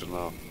plasma charger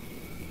now.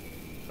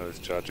 I was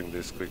charging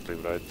this quickly,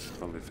 right?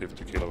 Only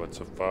 50 kilowatts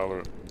of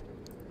power.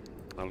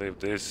 I'll leave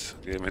this,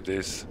 give me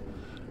this.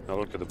 Now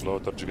look at the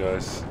blowtorch,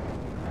 guys.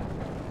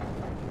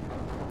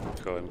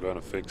 How I'm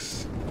gonna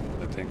fix,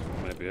 I think,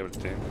 maybe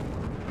everything.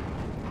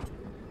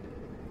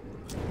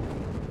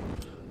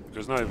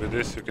 Because now with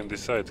this you can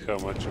decide how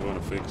much you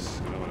want to fix,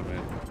 you know what I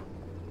mean?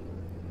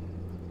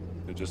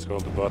 You just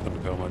hold the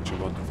button how much you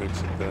want to fix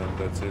it and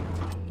that's it.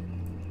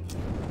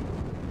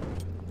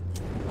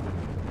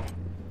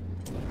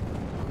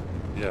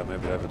 Yeah,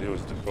 maybe I haven't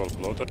used the whole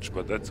blowtorch,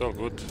 but that's all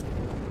good.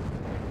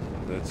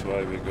 That's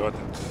why we got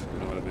it, you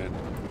know what I mean?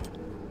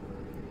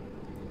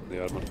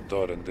 The armored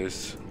door and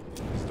this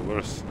is the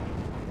worst.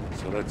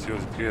 So let's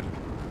use it here.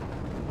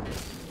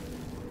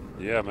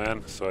 Yeah,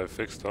 man, so I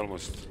fixed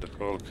almost the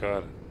whole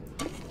car.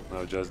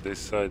 Now just this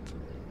side.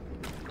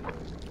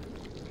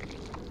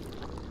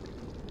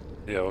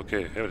 Yeah,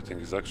 okay, everything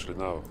is actually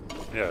now.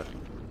 Yeah,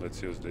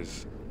 let's use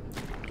this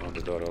on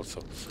the door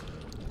also.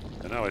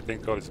 And now I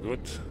think all is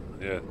good.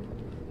 Yeah,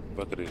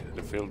 battery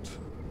refilled.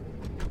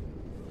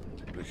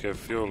 We have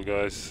fuel,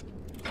 guys,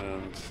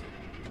 and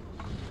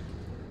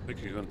we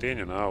can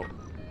continue now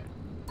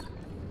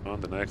on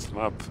the next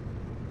map.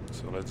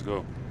 So let's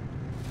go.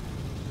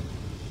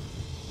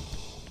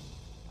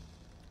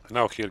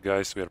 Now here,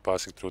 guys, we are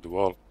passing through the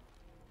wall.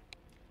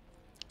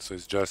 So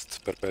it's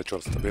just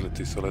perpetual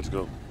stability, so let's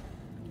go.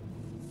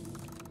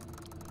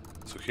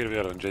 So here we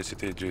are on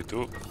JCT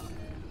G2.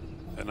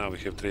 And now we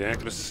have 3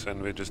 anchors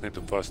and we just need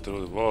to pass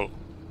through the wall.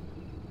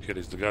 Here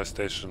is the gas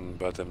station,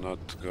 but I'm not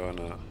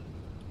gonna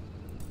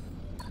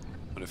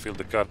refill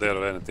the car there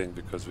or anything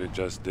because we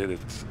just did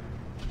it.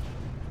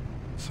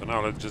 So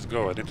now let's just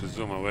go. I need to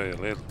zoom away a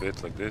little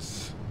bit like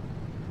this.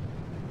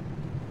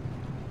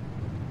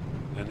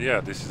 And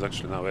yeah, this is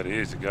actually now very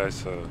easy,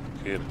 guys,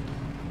 here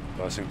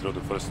passing through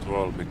the first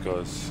wall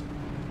because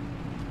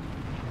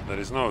there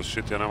is no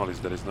shitty anomalies,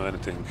 there is no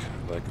anything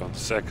like on the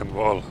second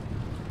wall.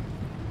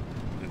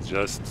 It's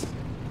just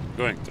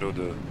going through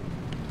the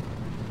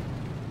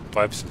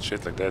pipes and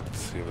shit like that,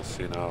 you will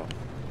see now.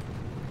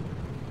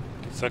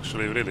 It's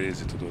actually really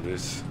easy to do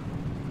this.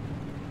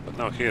 But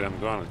now here I'm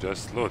gonna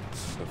just loot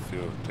a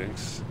few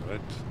things,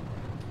 right?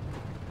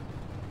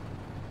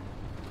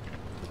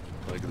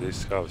 Like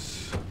this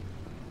house.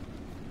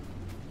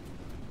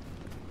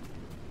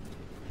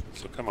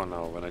 So come on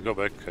now, when I go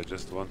back I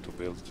just want to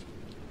build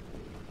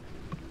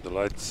the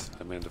lights,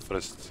 I mean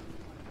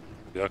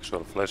the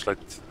actual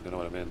flashlight, you know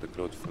what I mean, the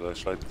crude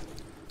flashlight.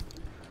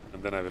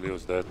 And then I will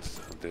use that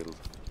until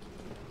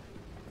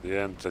the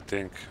end, I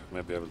think.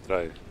 Maybe I will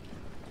try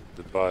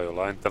the bio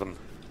lantern.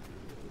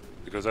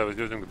 Because I was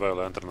using the bio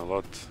lantern a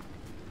lot.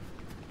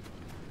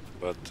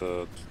 But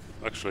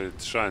actually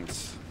it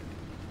shines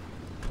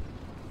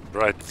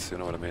bright, you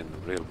know what I mean,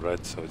 real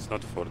bright. So it's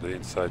not for the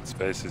inside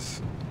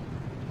spaces,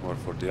 more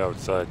for the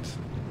outside.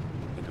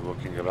 When you're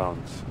walking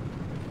around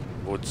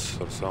woods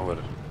or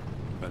somewhere,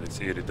 when it's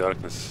eerie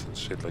darkness and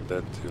shit like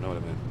that, you know what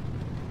I mean.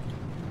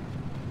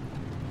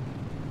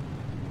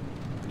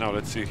 Now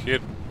let's see here.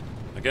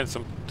 Again,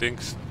 some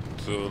things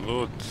to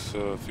loot,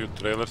 a few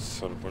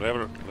trailers or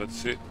whatever. Let's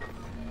see.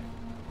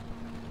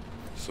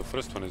 So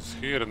first one is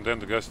here and then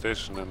the gas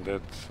station and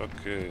that.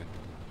 Okay.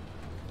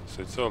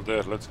 So it's all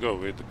there. Let's go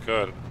with the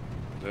car.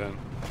 Then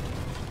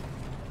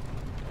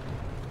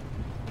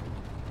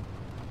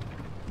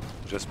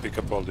just pick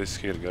up all this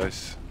here,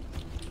 guys.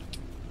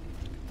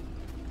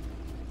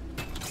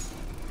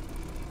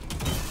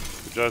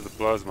 Just the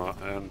plasma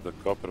and the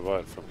copper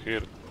wire from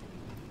here.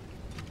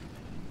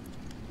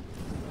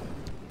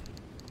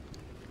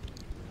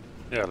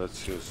 Yeah,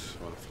 let's use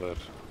one flare,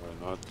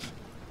 why not?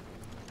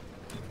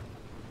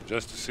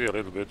 Just to see a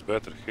little bit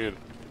better here.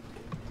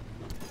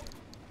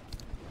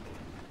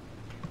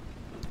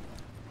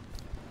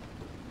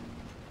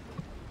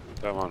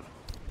 Come on.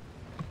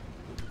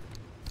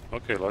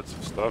 Okay, lots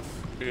of stuff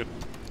here.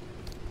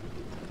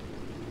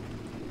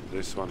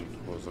 This one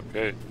was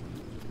okay.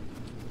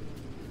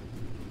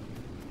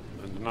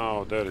 And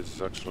now there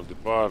is actually the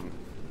barn.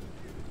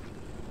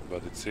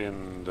 But it's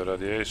in the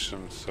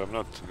radiation, so I'm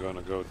not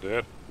gonna go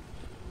there.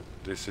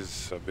 This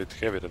is a bit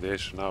heavy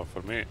radiation now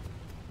for me.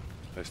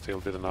 I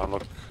still didn't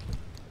unlock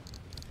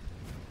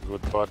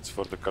good parts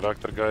for the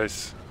character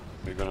guys.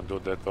 We're gonna do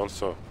that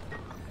also.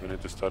 We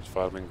need to start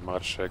farming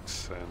marsh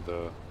eggs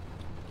and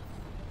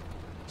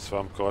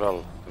swamp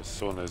coral as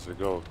soon as we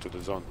go to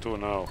the zone 2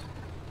 now.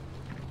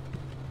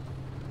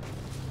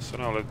 So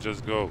now let's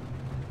just go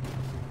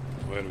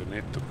where we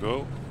need to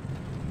go.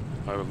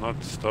 I will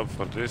not stop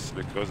for this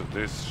because of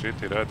this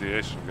shitty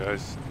radiation,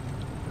 guys.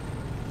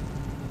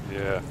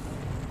 Yeah.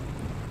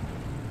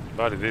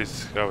 But it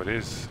is how it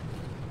is.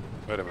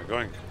 Where am I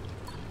going?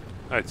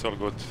 Ah, it's all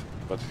good.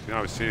 But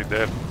now you see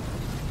there,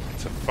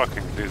 it's a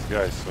fucking these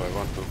guys, so I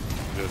want to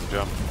just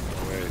jump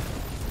away.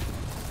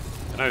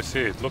 And now you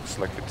see it looks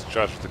like it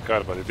charged the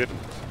car, but it didn't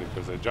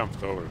because I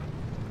jumped over.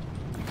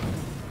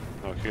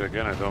 Now here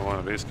again, I don't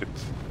want to risk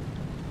it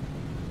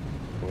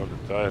for the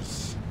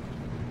tires.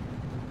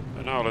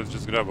 And now let's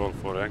just grab all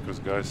 4 anchors,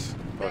 guys.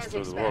 Pass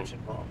through the wall.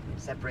 Wall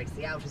separates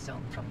the outer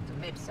zone from the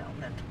mid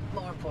zone, and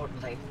more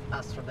importantly,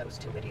 us from those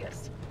 2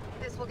 idiots.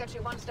 This will get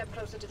you 1 step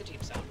closer to the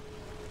deep zone.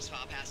 It's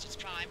far past its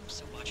prime,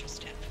 so watch your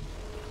step.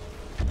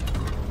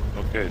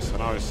 Okay, so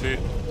now you see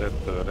that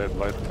red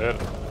light there.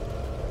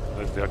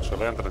 That's the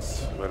actual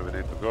entrance where we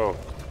need to go.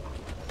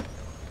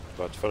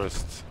 But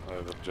first,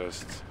 I will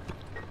just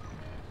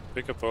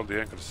pick up all the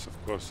anchors,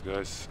 of course,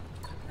 guys.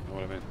 You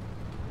know what I mean?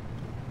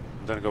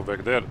 And then go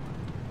back there.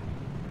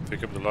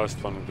 Pick up the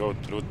last one and go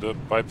through the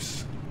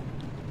pipes.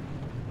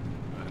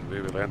 And we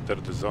will enter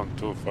the zone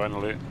 2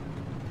 finally.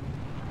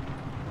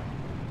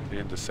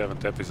 In the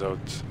 7th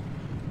episode.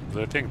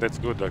 But I think that's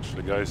good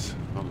actually, guys.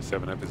 Only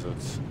 7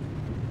 episodes.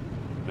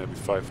 Maybe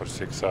 5 or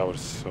 6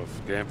 hours of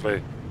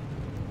gameplay.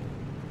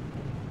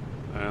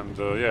 And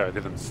yeah, I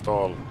didn't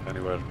stall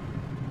anywhere.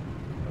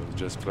 I was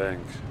just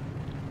playing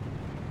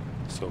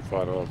so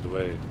far all the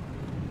way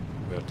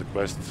where the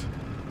quests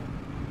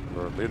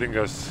were leading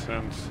us.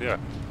 And yeah,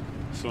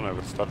 soon I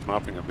will start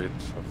mapping a bit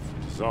of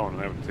the zone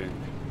and everything.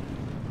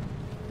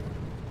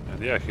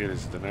 And yeah, here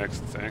is the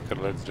next anchor.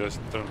 Let's just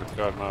turn the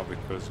car now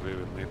because we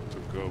will need to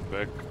go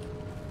back.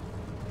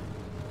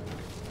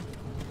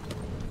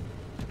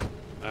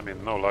 I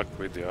mean, no luck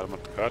with the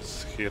armored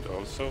cars here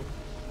also.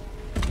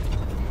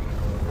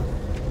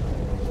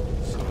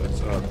 So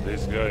let's add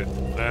this guy.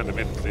 And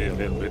immediately a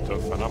little bit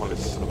of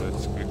anomalies. So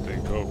let's quickly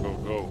go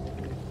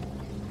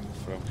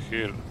from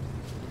here.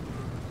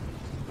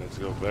 Let's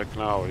go back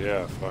now.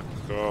 Yeah, fuck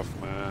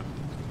off, man.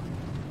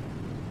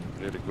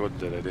 Really good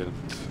that I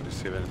didn't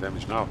receive any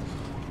damage now.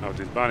 Now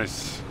these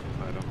bunnies,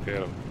 I don't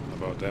care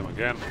about them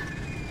again.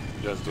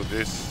 Just do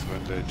this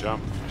when they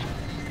jump.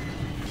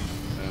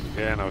 And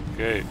again,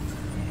 okay.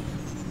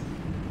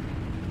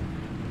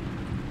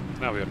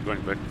 Now we are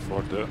going back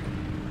for the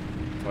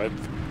pipe.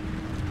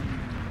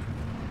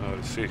 Now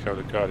let's see how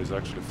the car is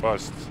actually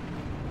fast.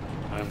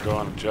 I'm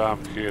gonna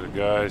jump here,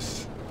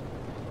 guys.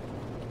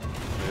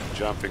 We're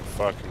jumping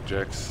fucking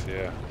jacks,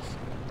 yeah.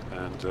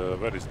 And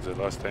where is the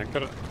last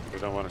anchor? We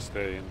don't want to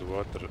stay in the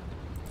water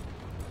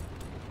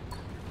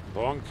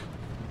long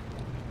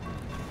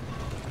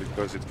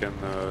because it can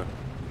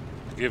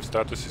give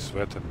statuses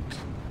wet and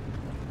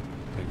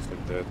things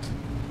like that.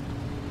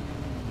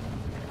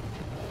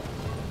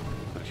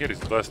 And here is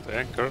the last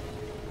anchor.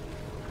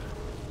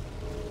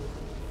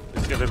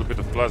 You see a little bit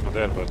of plasma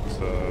there, but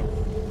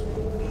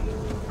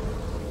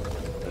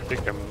I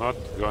think I'm not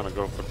gonna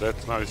go for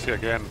that. Now you see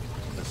again,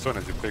 as soon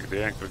as you pick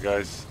the anchor,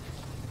 guys,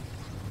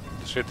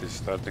 the shit is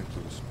starting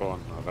to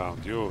spawn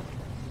around you.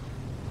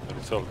 And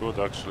it's all good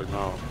actually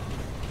now.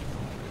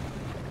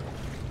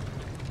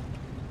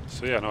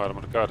 So yeah, no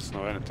armored cars,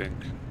 no anything.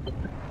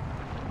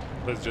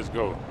 Let's just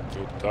go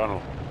through the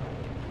tunnel.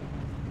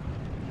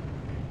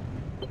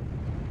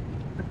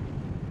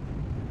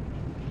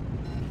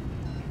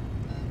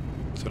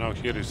 So now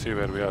here you see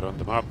where we are on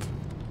the map.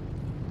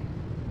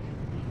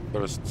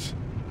 First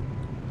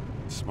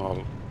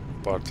small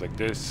part like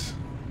this.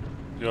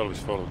 You always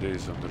follow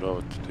these on the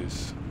road,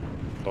 these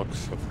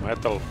blocks of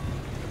metal,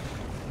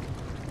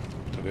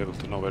 to be able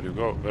to know where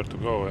to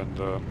go, and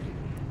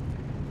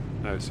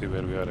now you see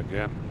where we are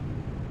again,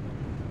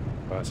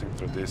 passing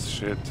through this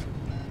shit.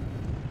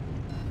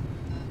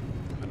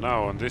 And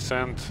now on this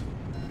end,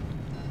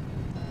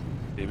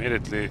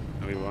 immediately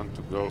we want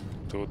to go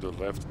to the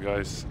left,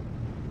 guys.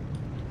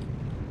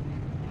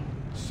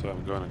 So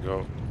I'm gonna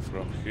go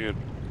from here,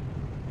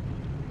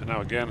 and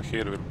now again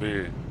here will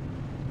be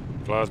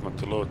plasma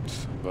to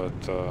loot,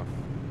 but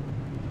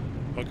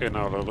okay,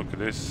 now look at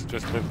this,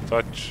 just a little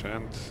touch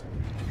and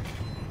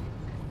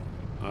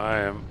I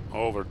am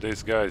over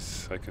these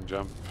guys. I can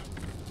jump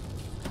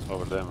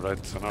over them,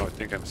 right? So now I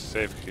think I'm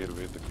safe here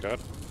with the car.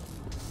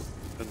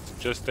 And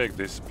just take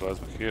this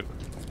plasma here.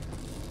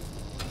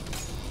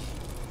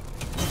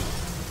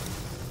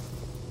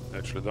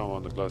 Actually don't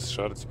want the glass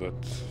shards, but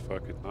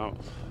fuck it now.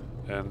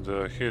 And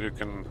here you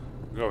can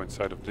go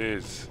inside of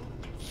these.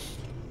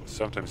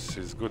 Sometimes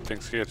it's good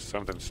things here,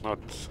 sometimes not,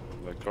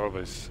 like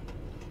always.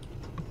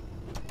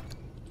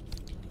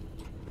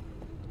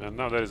 And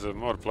now there is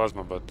more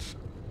plasma, but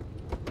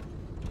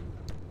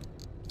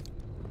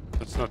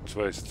let's not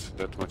waste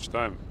that much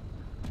time.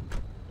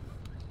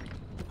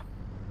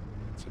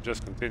 So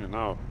just continue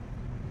now.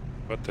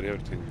 Battery,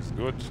 everything is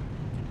good.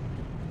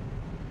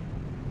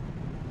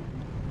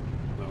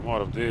 Now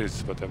more of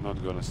these, but I'm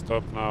not gonna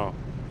stop now.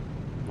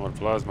 More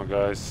plasma,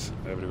 guys,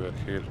 everywhere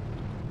here.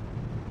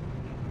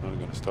 Not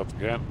gonna stop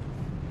again.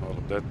 All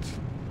of that.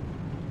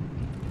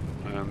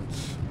 And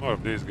more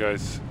of these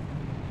guys.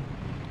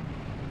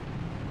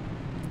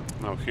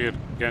 Now here,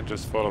 again,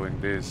 just following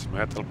these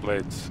metal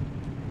plates.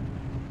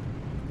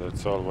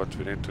 That's all what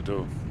we need to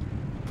do.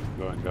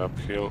 Going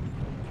uphill.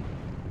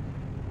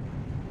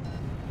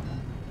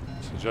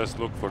 So just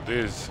look for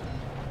these.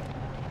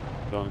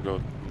 Don't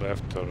go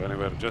left or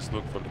anywhere. Just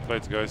look for the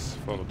plates, guys.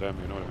 Follow them,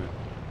 you know what I mean.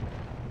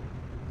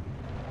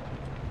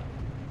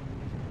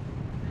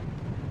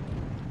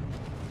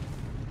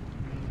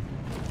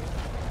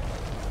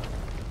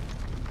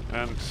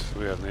 And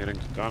we are nearing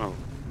the tunnel.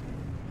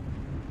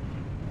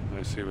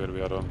 I see where we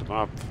are on the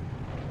map.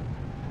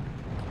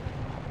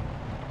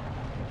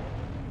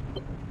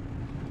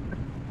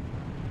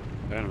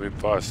 And we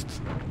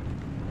passed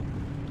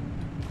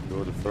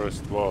through the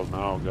first wall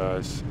now,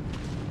 guys.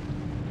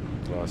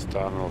 Last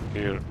tunnel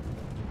here.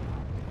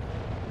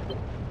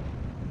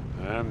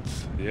 And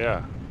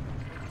yeah.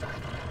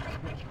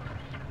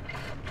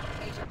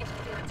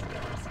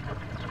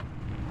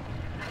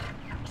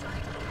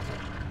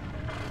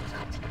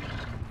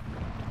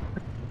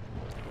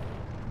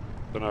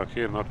 So now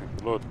here nothing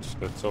to loot,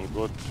 that's all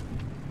good.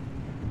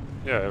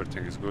 Yeah,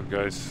 everything is good,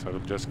 guys. I will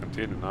just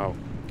continue now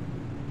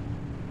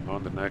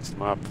on the next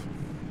map.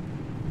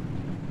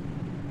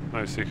 Now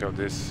you see how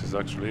this is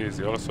actually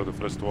easy. Also the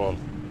first wall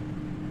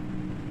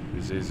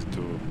is easy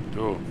to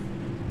do.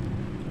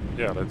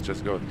 Yeah, let's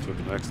just go to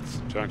the next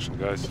junction,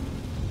 guys.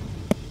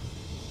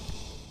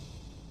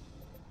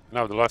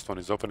 Now the last one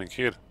is opening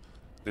here.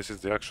 This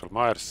is the actual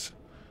Mires,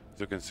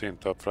 as you can see in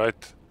top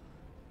right.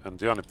 And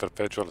the only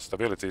perpetual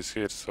stability is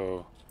here,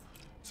 so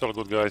it's all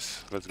good,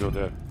 guys. Let's go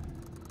there.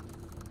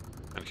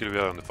 And here we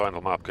are on the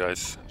final map,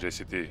 guys.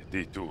 JCT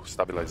G2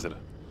 stabilizer.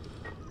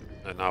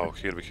 And now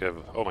here we have,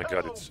 oh my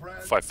god, it's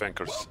 5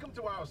 anchors.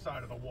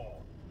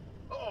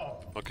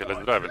 Okay,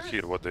 let's drive and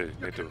hear what they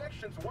need to,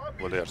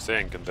 what they are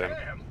saying, and then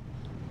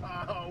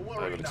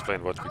I will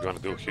explain what we're gonna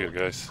do here,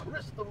 guys. A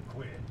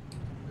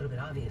little bit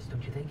obvious,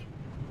 don't you think?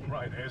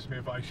 Right, ask me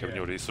if I We have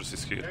new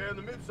resources here. And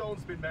the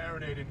mid-zone's been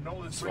marinated in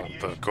all this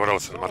Swamp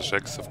corals and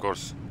marsheks, of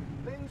course.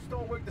 Things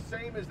don't work the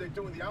same as they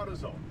do in the outer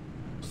zone.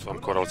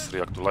 Swamp corals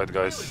react to light,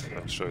 guys.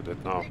 I'll show you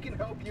that now. We can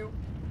help you.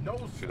 No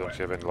If you don't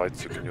have any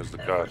lights, you can use the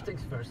car. First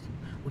things first,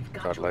 we've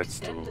got Car to lights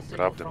extend to the signal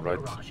grab them, from right?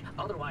 the garage.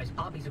 Otherwise,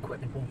 Obby's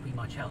equipment won't be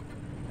much help.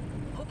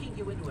 Hooking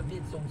you into a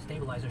mid-zone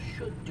stabilizer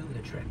should do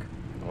the trick.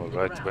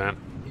 Alright, man.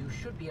 You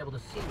should be able to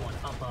see one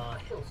up a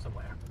hill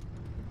somewhere.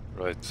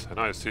 Right, and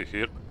now you see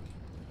here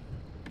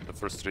the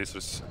first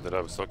resource that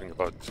I was talking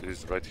about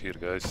is right here,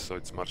 guys. So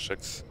it's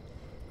marsheks.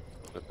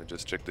 Let me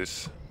just check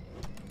this.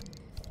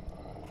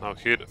 Now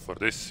here, for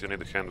this, you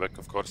need a hand vac,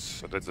 of course.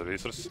 So that's the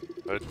resource,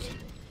 right?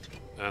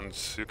 And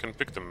you can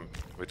pick them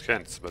with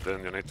hands, but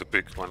then you need to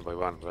pick one by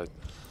one, right?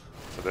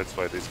 So that's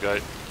why this guy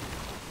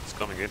is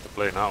coming into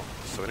play now.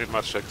 So we need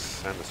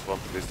marsheks and the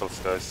swamp crystals,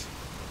 guys.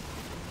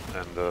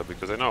 And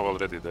because I know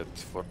already that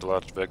for the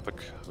large backpack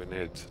we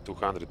need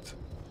 200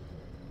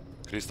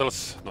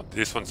 crystals, not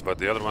these ones, but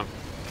the other one.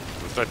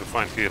 We'll try to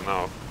find here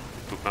now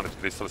 200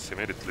 crystals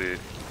immediately,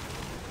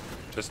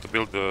 just to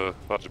build the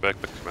large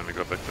backpack when we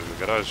go back to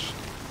the garage.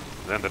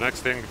 Then the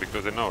next thing,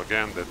 because I know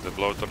again that the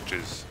blowtorch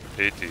is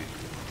 80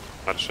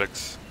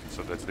 marsheks,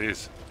 so that's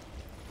these.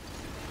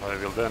 I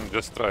will then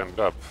just try and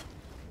grab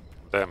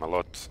them a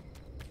lot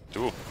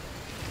too.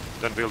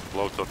 Then build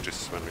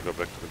blowtorches when we go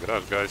back to the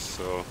garage, guys.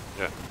 So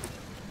yeah,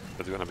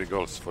 that's gonna be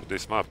goals for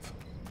this map.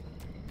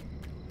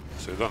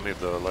 So you don't need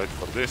the light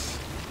for this,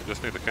 you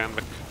just need the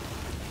handback.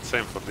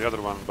 Same for the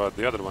other one, but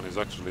the other one is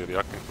actually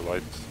reacting to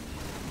light.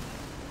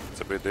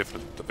 It's a bit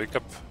different to pick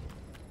up.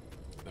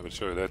 I will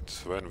show you that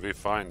when we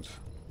find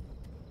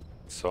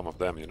some of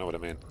them, you know what I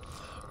mean.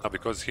 Now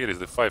because here is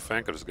the 5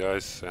 anchors,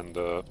 guys, and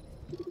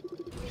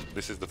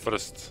this is the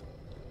first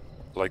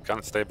like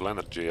unstable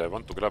energy. I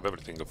want to grab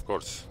everything, of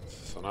course.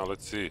 So now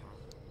let's see.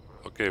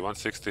 Okay,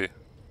 160,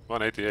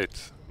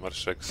 188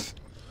 marsheks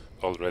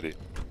already.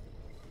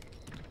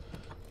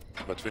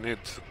 But we need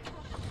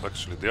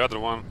actually the other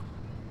one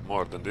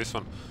more than this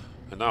one.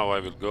 And now I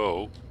will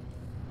go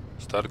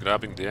start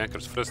grabbing the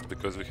anchors first,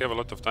 because we have a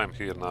lot of time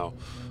here now,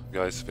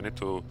 guys. We need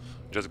to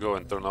just go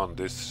and turn on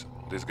this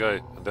guy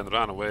and then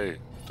run away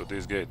to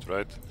this gate,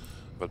 right?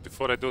 But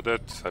before I do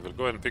that, I will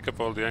go and pick up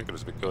all the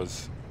anchors,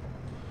 because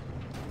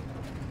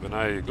when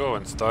I go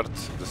and start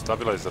the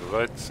stabilizer,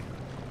 right,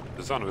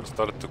 the zone will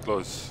start to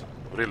close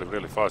really,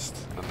 really fast,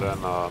 and then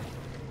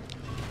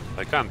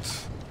I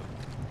can't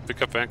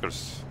pick up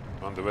anchors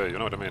on the way. You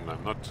know what I mean?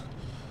 I'm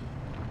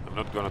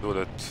not gonna do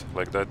that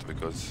like that,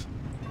 because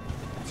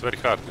it's very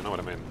hard. You know what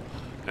I mean?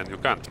 And you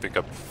can't pick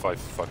up 5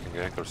 fucking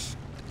anchors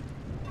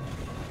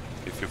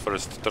if you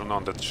first turn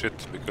on that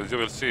shit, because you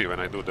will see when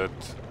I do that,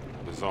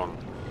 the zone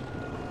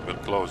will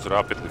close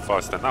rapidly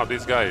fast. And now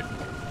this guy,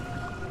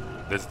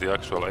 that's the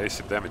actual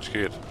AC damage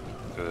here,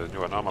 the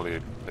new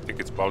anomaly. I think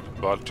it's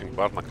bulging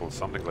barnacle,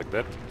 something like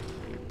that.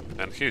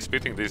 And he's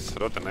beating these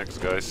rotten eggs,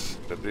 guys,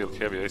 that deal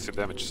heavy AC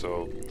damage.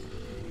 So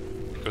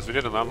because we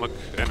didn't unlock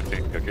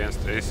anything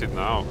against AC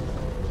now,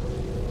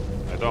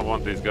 I don't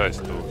want these guys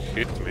to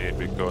hit me,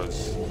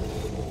 because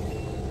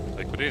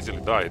I could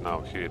easily die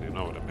now here, you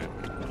know what I mean?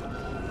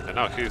 And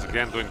now he's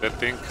again doing that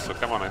thing, so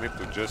come on, I need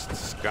to just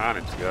scan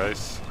it,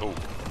 guys. Oh.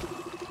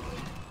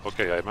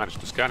 Okay, I managed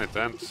to scan it,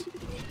 and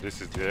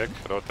this is the egg,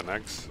 rotten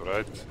eggs,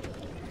 right?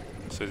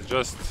 So it's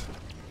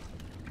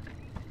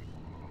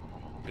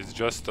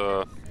just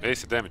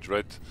AC damage,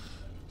 right?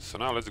 So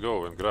now let's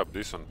go and grab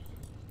this one.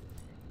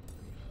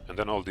 And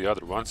then all the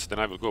other ones. Then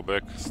I will go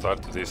back,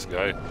 start this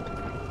guy.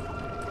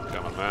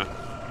 Come on, man.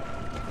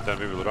 Then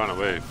we will run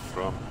away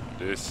from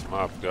this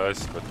map,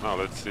 guys. But now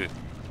let's see.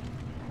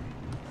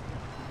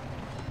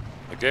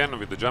 Again,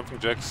 with the jumping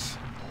jacks,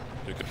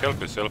 you can help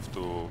yourself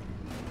to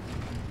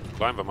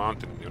climb a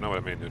mountain, you know what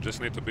I mean? You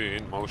just need to be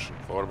in motion,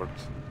 forward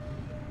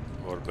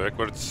or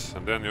backwards,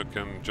 and then you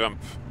can jump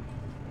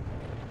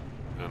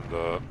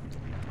and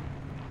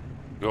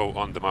go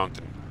on the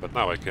mountain. But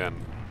now I can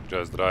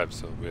just drive,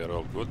 so we are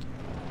all good.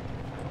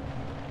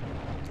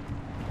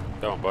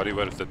 Come on, buddy,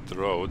 where is that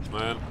road,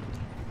 man?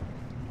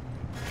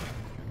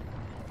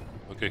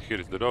 Okay, here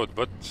is the road,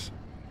 but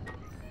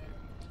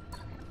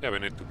yeah, we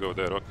need to go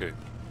there, okay.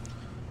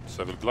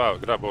 So I will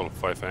grab all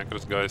 5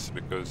 anchors, guys,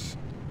 because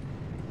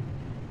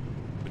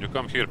when you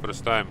come here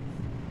first time,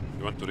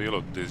 you want to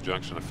reload this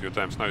junction a few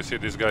times. Now you see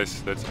these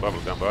guys, that's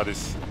bubblegum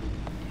bodies.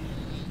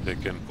 They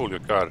can pull your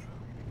car,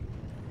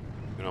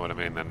 you know what I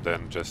mean, and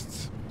then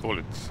just pull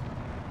it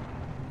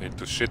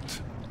into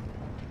shit.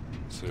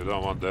 So you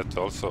don't want that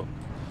also.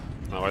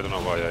 Now I don't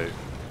know why I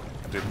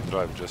didn't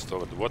drive just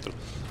over the water.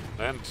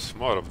 And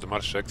more of the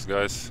Mars X,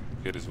 guys.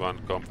 Here is one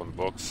compound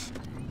box.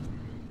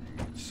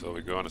 So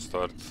we're gonna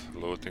start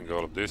looting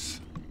all of this.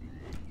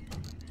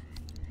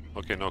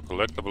 Okay, no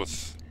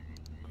collectibles.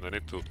 And I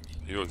need to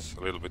use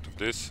a little bit of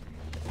this.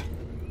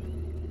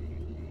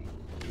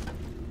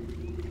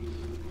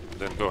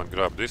 Then go and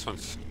grab these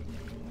ones.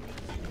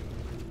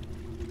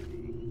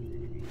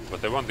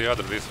 But I want the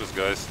other resource,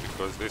 guys,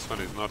 because this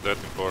one is not that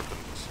important.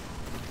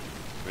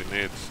 We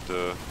need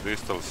the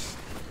crystals,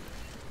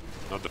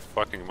 not the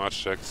fucking Mars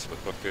checks,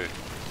 but okay.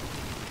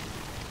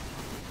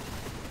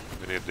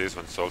 We need these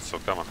ones also,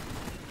 come on.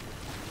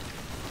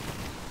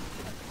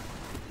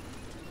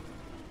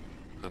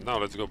 And now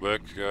let's go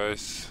back,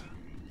 guys.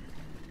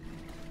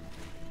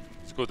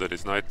 It's good that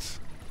it's night.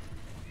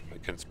 I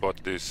can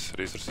spot these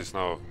resources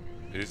now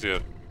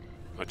easier,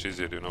 much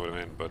easier, you know what I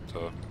mean, but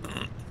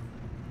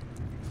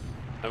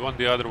I want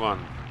the other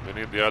one. We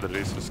need the other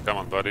resource. Come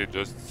on, buddy,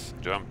 just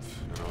jump,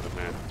 you know what I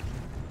mean.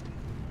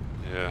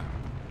 Yeah.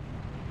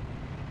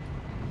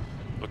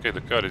 Okay,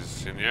 the car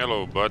is in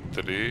yellow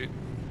battery.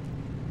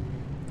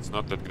 It's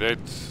not that great,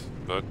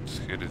 but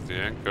here is the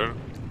anchor.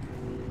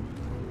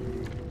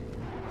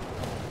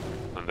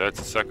 And that's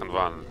the second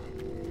one.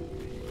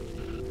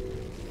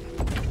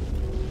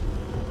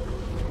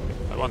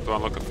 I want to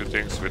unlock a few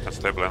things with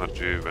unstable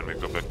energy when we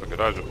go back to the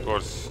garage, of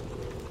course.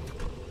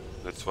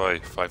 That's why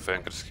 5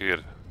 anchors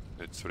here.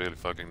 It's really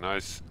fucking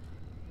nice.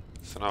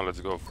 So now let's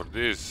go for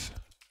this.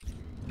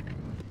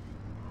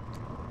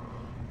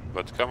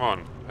 But come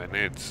on, I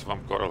need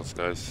swamp corals,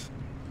 guys.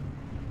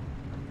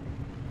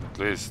 At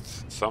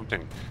least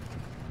something.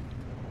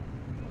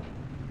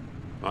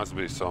 Must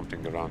be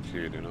something around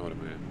here, you know what I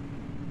mean.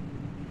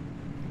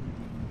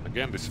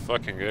 Again, this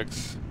fucking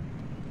eggs.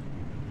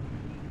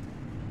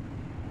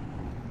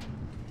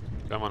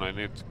 Come on, I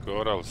need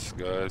corals,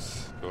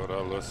 guys.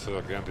 Corals,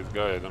 again, this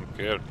guy, I don't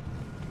care.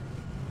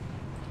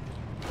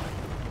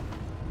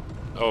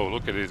 Oh,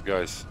 look at these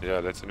guys. Yeah,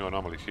 that's a new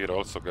anomaly here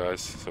also,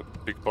 guys. So,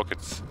 big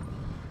pockets.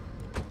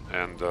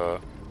 And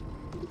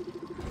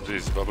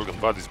these bubblegum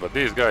bodies. But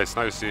these guys,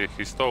 now you see,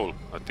 he stole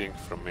a thing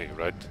from me,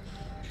 right?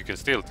 He can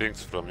steal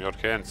things from your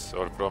hands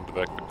or from the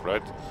backpack,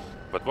 right?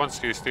 But once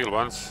he steal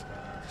one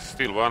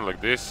like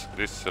this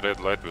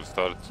red light will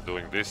start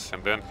doing this,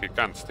 and then he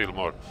can't steal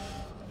more.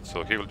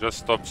 So he will just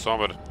stop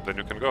somewhere, then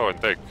you can go and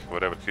take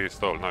whatever he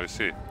stole. Now you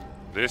see,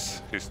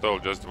 this, he stole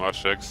just the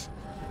Mars eggs.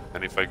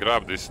 And if I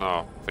grab this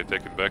now, if I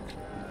take it back,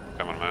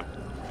 come on, man.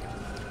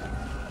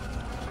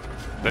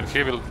 Then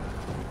he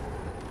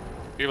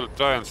will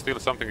try and steal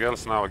something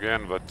else now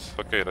again, but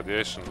okay,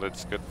 radiation,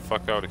 let's get the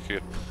fuck out of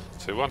here.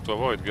 So you want to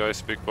avoid guys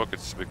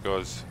pickpockets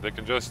because they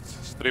can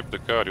just strip the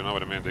car, you know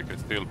what I mean? They can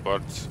steal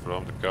parts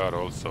from the car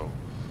also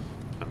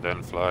and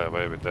then fly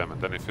away with them. And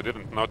then if you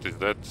didn't notice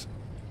that,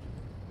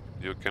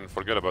 you can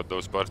forget about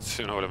those parts,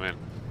 you know what I mean?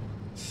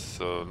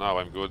 So now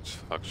I'm good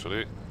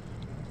actually.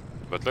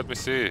 But let me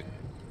see,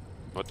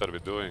 what are we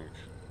doing?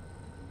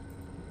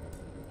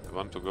 I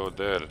want to go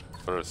there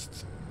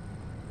first.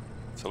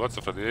 So lots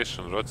of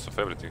radiation, lots of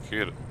everything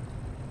here.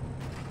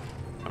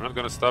 I'm not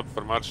gonna stop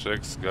for March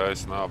X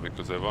guys now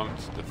because I want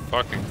the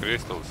fucking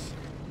crystals.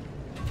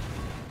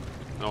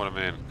 Know what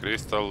I mean?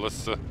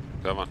 Crystals,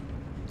 come on.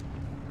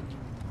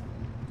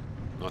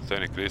 Not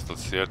any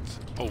crystals yet.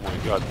 Oh my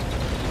god.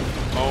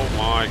 Oh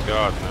my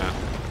god, man.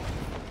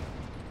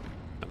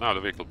 And now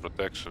the vehicle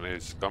protection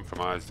is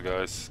compromised,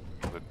 guys.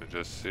 Let me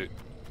just see.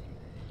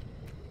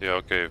 Yeah,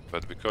 okay,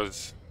 but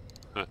because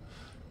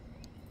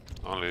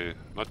only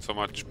not so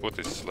much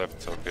putties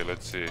left. Okay,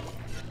 let's see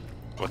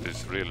what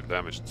is really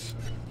damaged.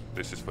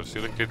 This is for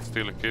sealing kit,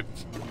 stealing kit.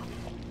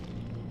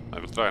 I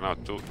will try now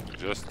to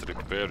just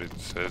repair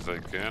it as I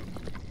can.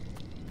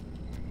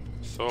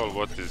 So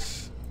what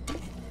is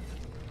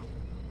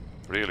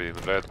really in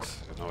red,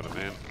 you know what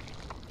I mean?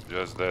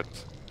 Just that.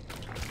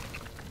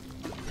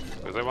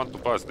 Because I want to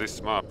pass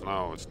this map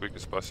now as quick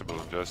as possible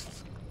and just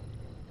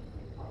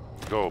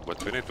go,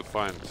 but we need to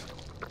find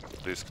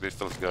these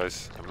crystals,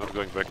 guys. I'm not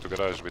going back to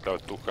garage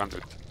without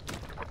 200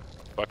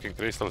 fucking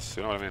crystals,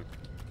 you know what I mean?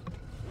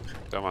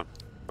 Come on,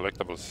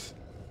 collectibles.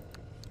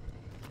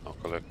 No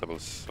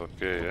collectibles,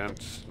 okay, and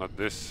not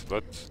this,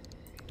 but...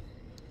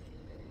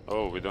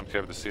 Oh, we don't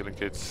have the sealing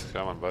kits.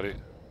 Come on, buddy.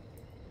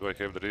 Do I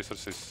have the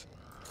resources?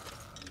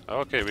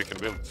 Okay, we can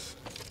build.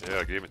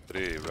 Yeah, give me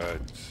 3,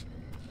 right.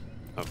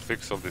 I'll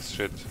fix all this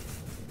shit.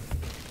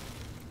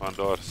 One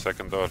door,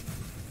 second door.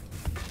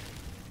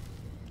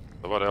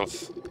 So what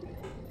else?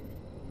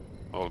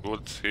 All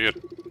good here.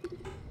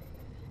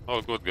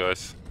 All good,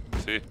 guys.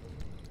 See?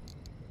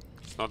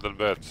 It's not that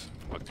bad.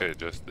 Okay,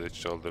 just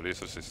ditch all the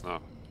resources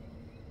now.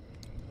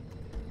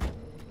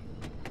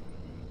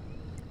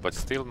 But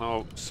still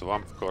no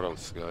swamp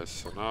corals, guys.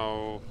 So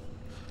now...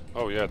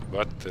 Oh yeah, the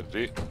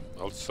battery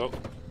also.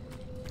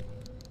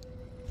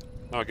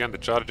 Now again the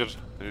charger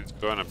is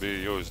gonna be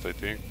used, I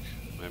think.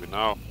 Maybe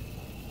now.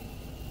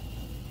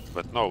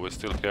 But no, we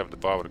still have the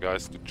power,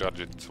 guys, to charge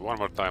it one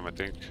more time, I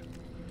think.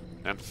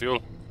 And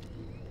fuel.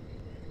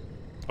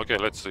 Okay,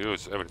 let's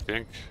use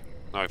everything.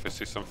 Now if I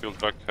see some fuel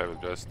truck, I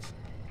will just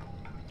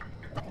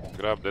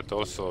grab that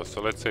also.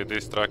 So let's say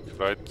this truck,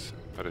 right?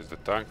 Where is the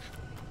tank?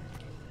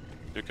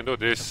 You can do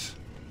this.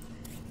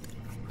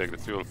 Take the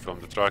fuel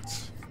from the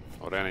trucks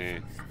or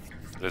any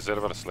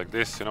reservoirs like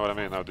this, you know what I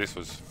mean? Now this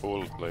was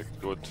full, like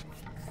good.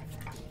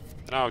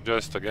 Now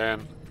just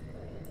again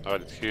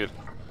add it here.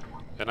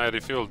 And I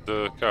refilled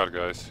the car,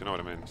 guys, you know what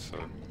I mean? So,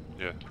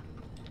 yeah.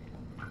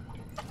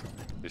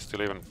 We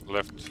still even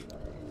left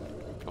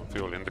some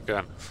fuel in the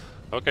can.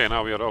 Okay,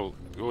 now we are all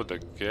good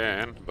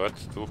again, but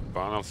 2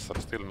 panels are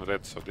still in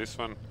red, so this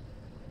one...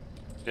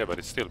 Yeah, but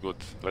it's still good.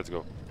 Let's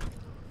go.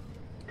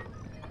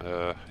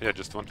 Yeah,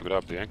 just want to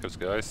grab the anchors,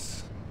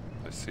 guys.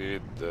 I see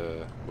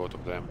both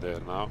of them there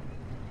now.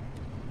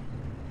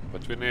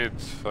 But we need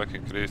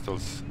fucking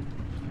crystals.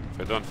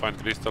 If I don't find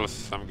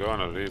crystals, I'm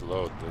gonna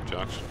reload the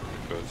junction,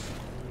 because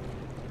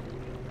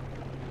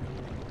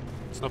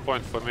it's no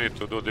point for me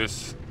to do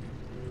this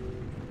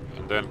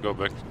and then go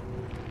back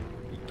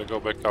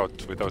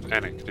out without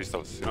any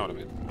crystals, you know what I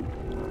mean?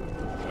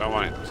 I don't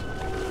want it.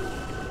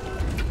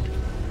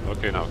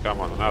 Okay, now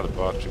come on, another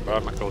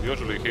barnacle.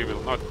 Usually he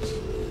will not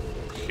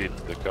hit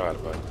the car,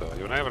 but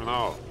you never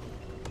know.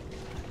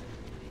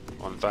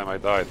 One time I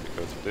died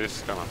because of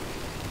this, come on.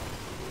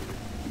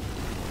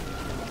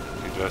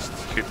 He just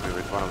hit me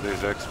with one of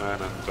these X-Men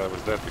and I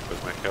was dead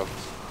because my health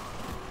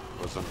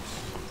wasn't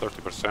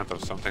 30% or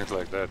something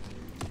like that.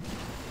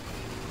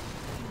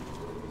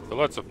 So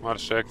lots of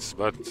Marsh X,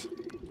 but...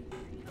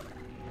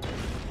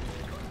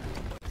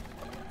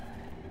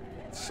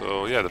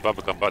 So yeah, the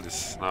bubblegum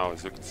buddies now,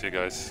 as you can see,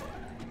 guys,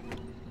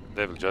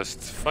 they will just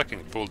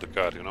fucking pull the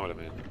car, you know what I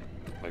mean?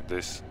 Like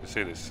this, you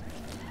see this?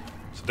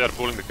 So they're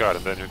pulling the car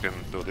and then you can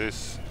do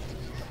this.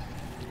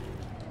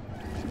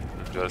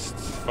 And just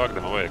fuck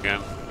them away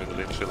again with the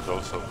lead shield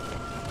also.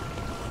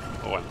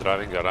 Oh, I'm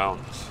driving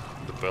around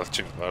the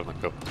belching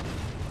barnacle.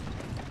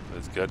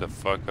 Let's get the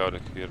fuck out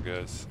of here,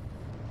 guys.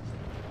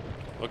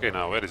 Okay,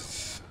 now where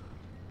is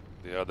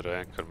the other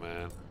anchor,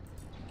 man?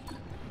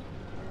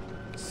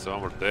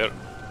 Somewhere there.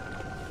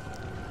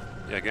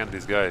 Yeah, again,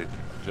 this guy.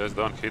 Just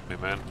don't hit me,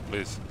 man,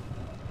 please.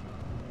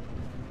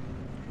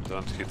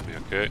 Don't hit me,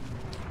 okay?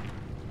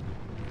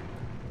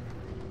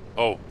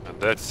 Oh, and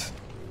that's...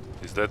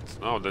 Is that...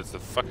 No, that's the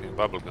fucking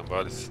bubblegum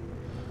buddies.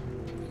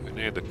 We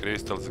need the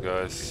crystals,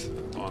 guys.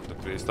 On the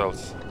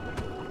crystals.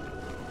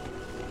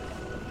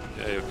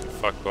 Yeah, you can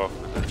fuck off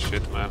with that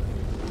shit, man.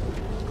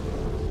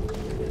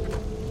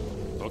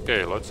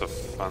 Okay, lots of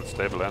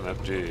unstable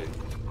energy.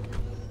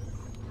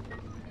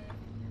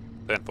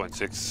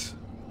 10.6,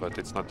 but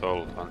it's not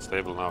all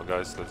unstable now,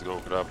 guys. Let's go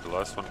grab the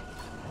last one.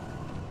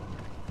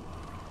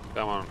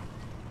 Come on.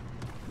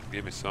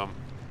 Give me some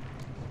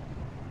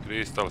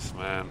crystals,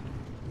 man.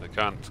 I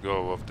can't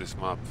go off this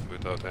map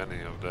without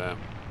any of them.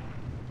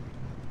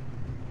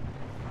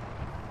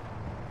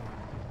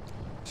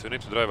 So you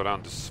need to drive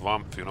around the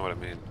swamp, you know what I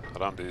mean?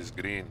 Around these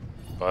green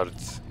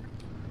parts.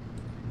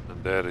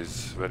 And there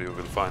is where you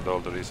will find all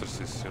the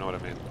resources, you know what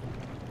I mean?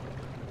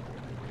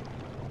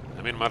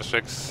 I mean,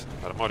 Marsheks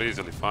are more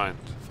easily found.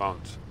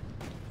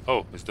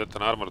 Oh, is that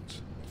an armored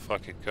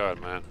fucking car,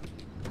 man?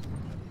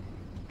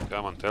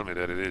 Come on, tell me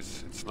that it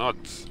is. It's not.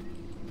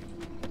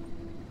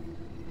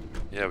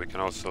 Yeah, we can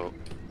also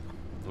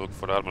look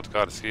for armored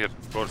cars here,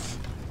 of course.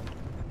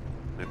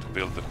 Need to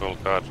build the whole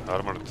car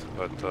armored,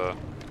 but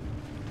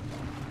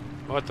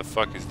what the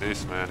fuck is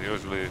this, man?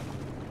 Usually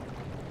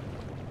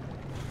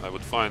I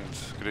would find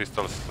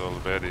crystals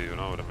already, you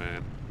know what I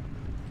mean?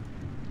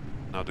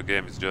 Now the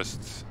game is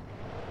just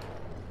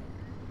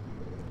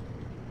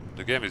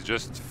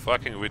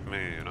fucking with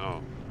me, you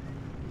know.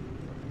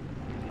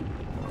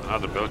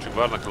 Another belching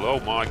barnacle. Oh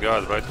my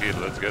god, right here.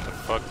 Let's get the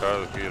fuck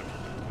out of here.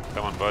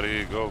 Come on,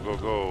 buddy. Go, go,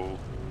 go.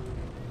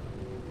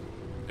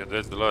 Yeah,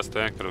 that's the last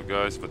anchor,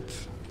 guys, but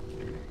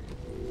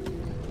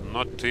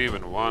not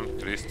even one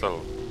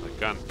crystal. I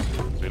can't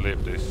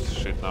believe this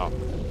shit now.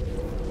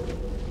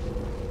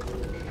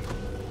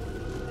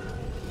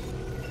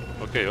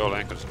 Okay, all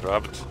anchors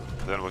grabbed.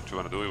 Then what you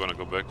wanna do? You wanna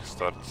go back,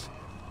 start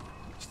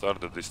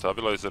the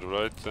destabilizer,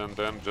 right? And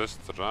then just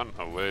run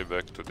away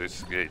back to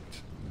this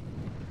gate.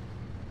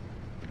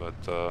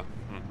 But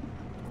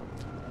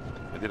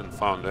I didn't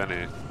find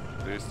any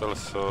crystals,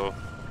 so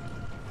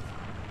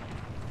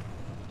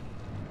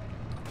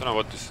I don't know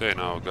what to say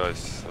now,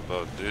 guys,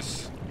 about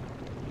this,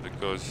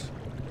 because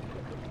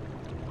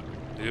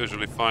I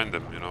usually find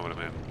them, you know what I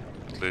mean?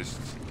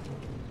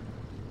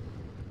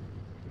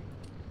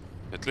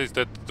 At least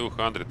that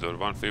 200 or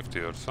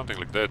 150 or something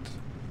like that.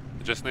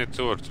 You just need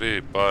 2 or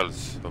 3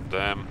 piles of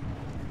them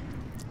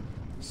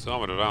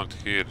somewhere around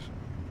here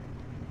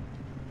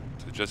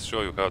to just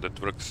show you how that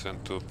works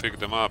and to pick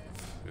them up,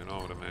 you know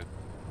what I mean?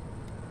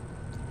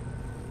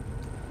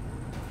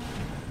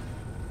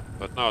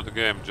 But now the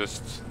game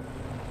just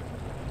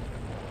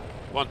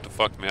want to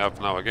fuck me up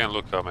now again.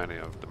 Look how many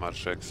of the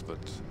Marsheks,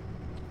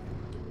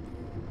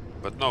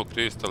 but no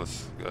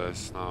crystals,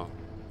 guys, now.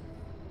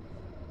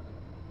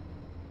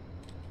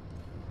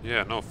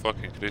 Yeah, no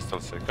fucking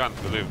crystals. I can't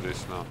believe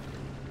this now.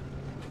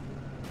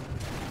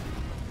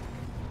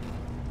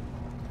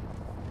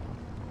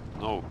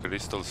 No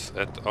crystals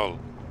at all.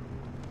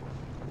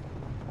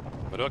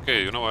 But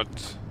okay, you know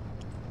what?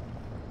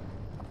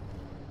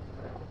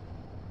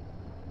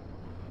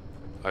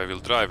 I will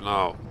drive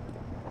now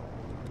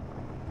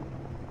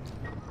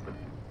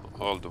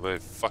all the way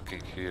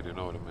fucking here, you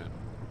know what I mean?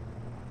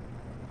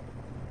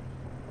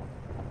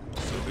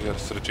 So we are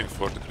searching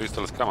for the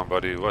crystals. Come on,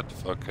 buddy. What the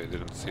fuck? I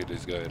didn't see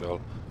this guy at all.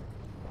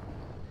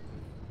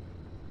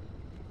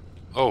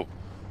 Oh!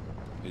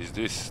 Is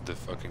this the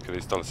fucking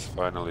crystals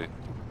finally?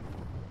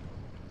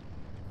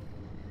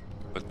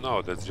 But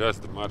no, that's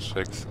just the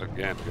Marsheks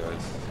again,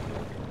 guys.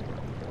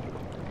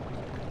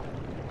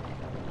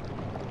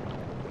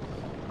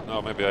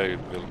 Now maybe I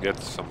will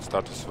get some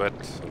status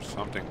wet or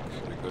something,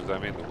 because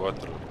I'm in the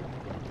water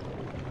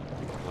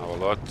now a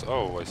lot.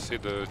 Oh, I see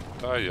the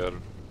tire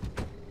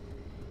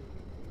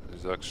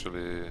is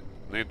actually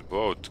need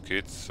both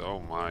kits.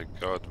 Oh my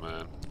god,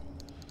 man.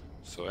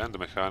 So, and the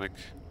mechanic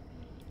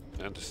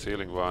and the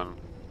sealing one.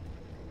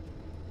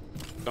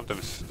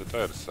 Sometimes the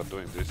tires are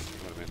doing this.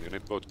 I mean, you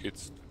need both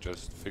kits to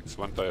just fix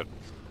one tire.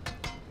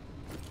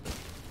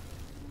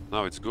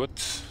 Now it's good,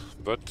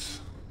 but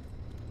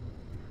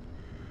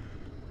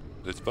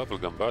it's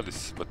bubblegum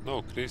bodies, but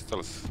no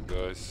crystals,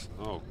 guys.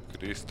 No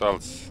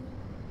crystals.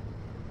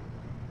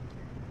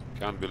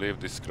 Can't believe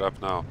this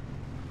crap now.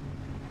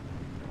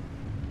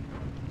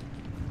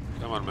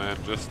 Come on, man,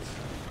 I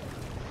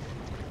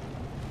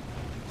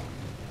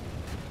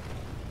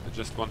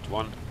just want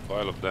one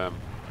pile of them.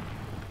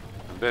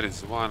 And there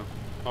is one.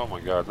 Oh my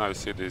god, now you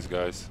see these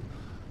guys.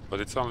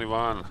 But it's only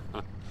one.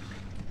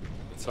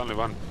 It's only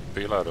one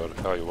pillar, or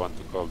how you want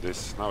to call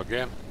this. Now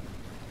again,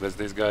 there's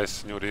these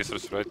guys, new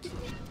resource, right?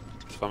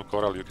 Some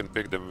coral, you can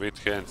pick them with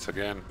hands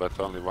again, but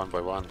only one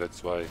by one,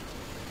 that's why.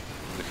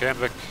 The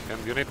handback,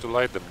 and you need to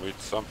light them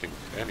with something,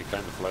 any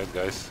kind of light,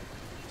 guys,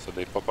 so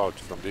they pop out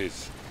from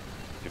these.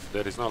 If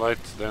there is no light,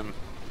 then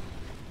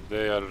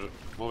they are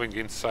moving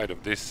inside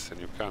of this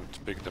and you can't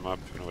pick them up,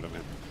 you know what I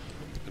mean?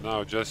 And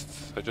now I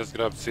just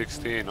grabbed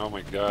 16, oh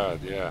my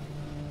god, yeah.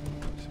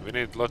 So we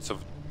need lots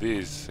of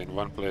these in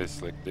one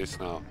place like this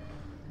now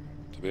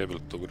to be able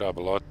to grab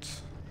a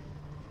lot.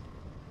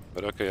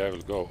 But okay, I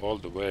will go all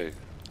the way,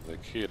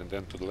 like here and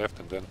then to the left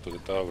and then to the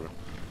tower.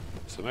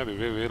 So maybe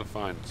we will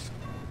find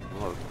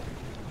more.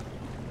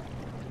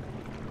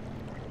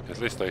 At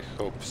least I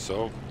hope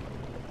so.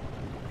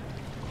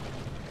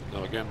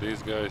 Now again,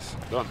 these guys,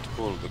 don't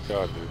pull the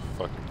car, you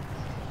fucking...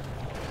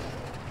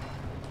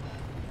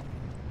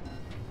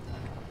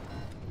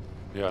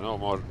 Yeah, no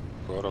more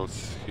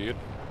corals here.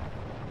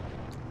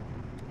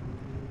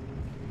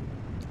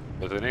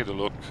 But I need to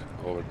look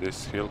over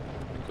this hill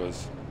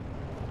because...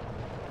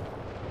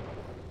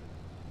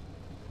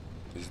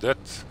 Is that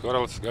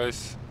corals,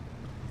 guys?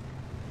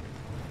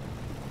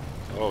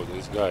 Oh,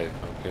 this guy.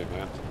 Okay,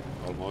 man.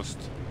 Almost.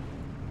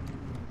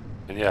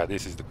 And yeah,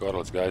 this is the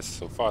corals, guys.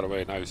 So far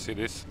away. Now you see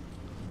this?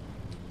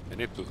 I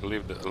need to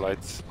leave the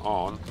lights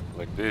on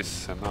like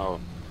this. And now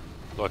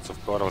lots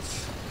of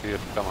corals here.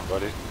 Come on,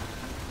 buddy.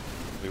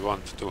 We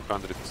want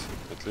 200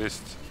 at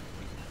least.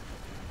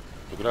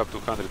 To grab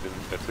 200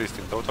 at least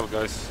in total,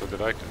 guys, so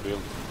that I can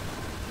build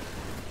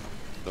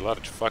the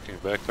large fucking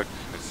backpack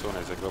as soon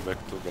as I go back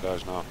to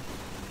garage now.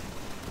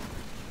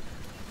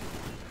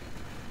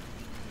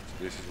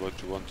 So this is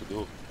what you want to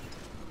do.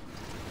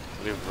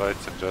 Leave the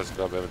lights and just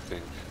grab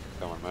everything.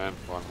 Come on, man,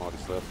 one more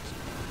is left.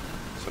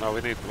 So now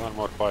we need one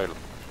more pile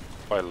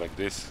like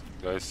this,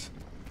 guys.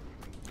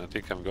 I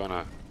think I'm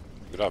gonna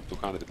grab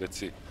 200, let's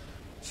see.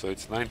 So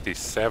it's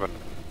 97,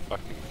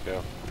 fucking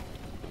hell,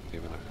 not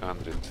even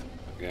 100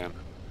 again.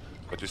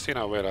 But you see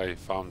now where I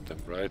found them,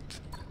 right?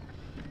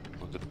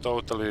 On the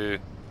totally...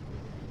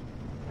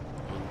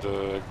 on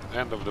the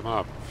end of the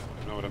map,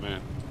 you know what I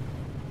mean?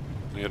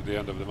 Near the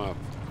end of the map.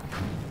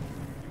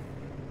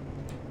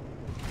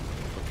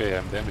 Okay,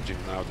 I'm damaging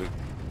now the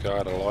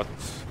car a lot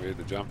with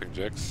the jumping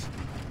jacks.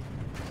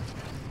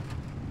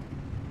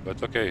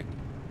 But okay,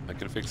 I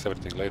can fix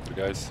everything later,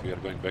 guys. We are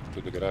going back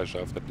to the garage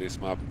after this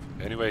map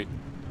anyway.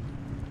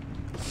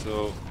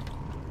 So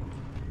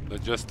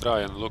let's just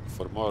try and look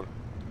for more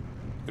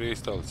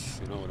crystals,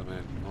 you know what I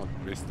mean? More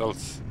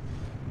crystals.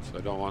 So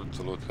I don't want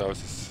to loot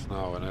houses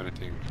now and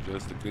everything,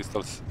 just the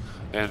crystals.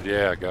 And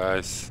yeah,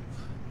 guys,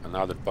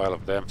 another pile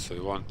of them. So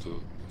you want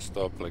to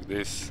stop like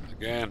this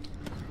again.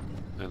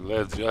 And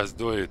let's just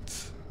do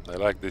it. I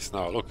like this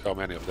now. Look how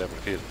many of them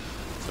are here.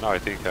 So now I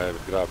think I will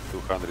grab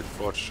 200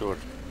 for sure.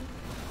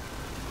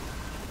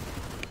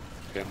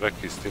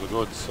 Handback is still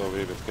good, so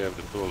we will have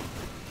the tool.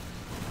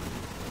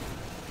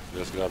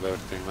 Just grab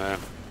everything, man.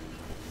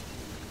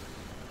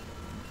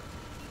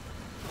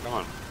 Come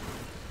on.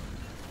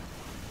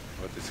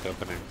 What is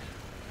happening?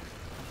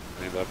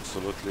 I need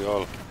absolutely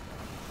all.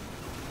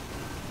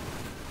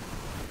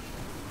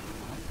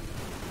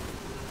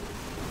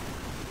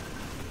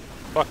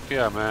 Fuck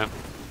yeah, man.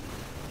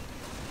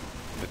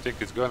 I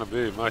think it's gonna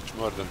be much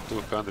more than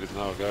 200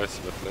 now, guys,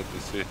 but let me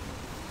see.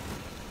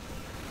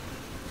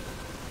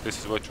 This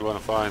is what you wanna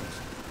find.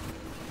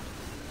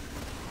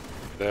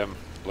 Them,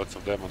 lots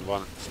of them on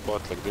one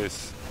spot like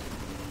this.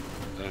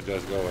 Then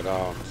just go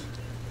around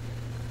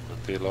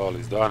until all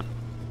is done.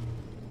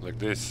 Like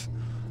this.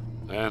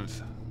 And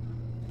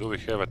do we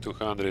have a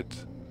 200?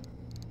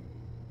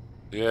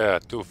 Yeah,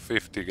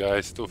 250,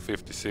 guys,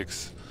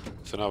 256.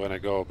 So now when I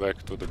go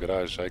back to the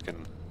garage I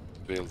can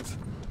build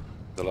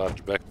the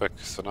large backpack.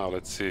 So now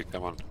let's see,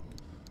 come on.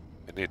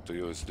 I need to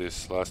use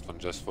this last one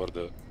just for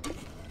the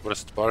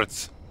worst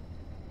parts.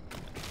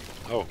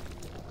 Oh,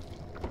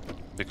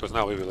 because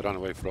now we will run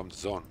away from the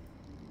zone.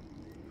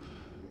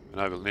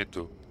 And I will need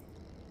to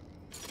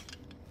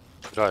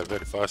drive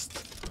very fast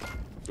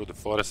through the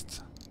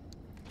forest.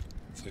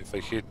 So if I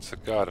hit a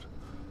car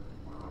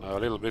a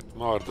little bit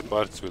more, the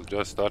parts will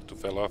just start to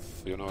fall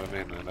off, you know what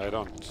I mean? And I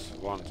don't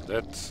want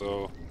that,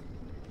 so...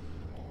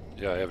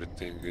 yeah,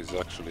 everything is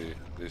actually...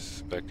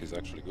 this pack is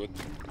actually good.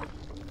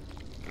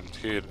 And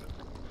here...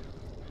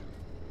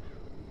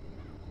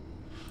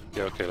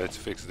 yeah, okay, let's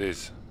fix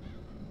this.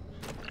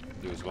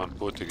 Use one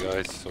putty,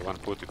 guys, so one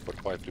putty for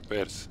 5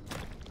 repairs.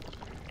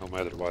 No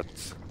matter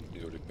what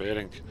you're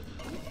repairing.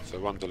 So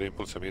I want the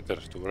impulse meter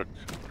to work.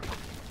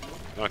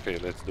 Okay,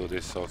 let's do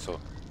this also.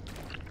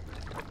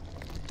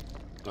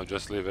 Now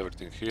just leave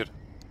everything here.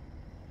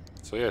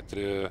 So yeah,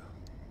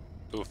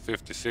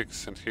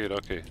 256 and here,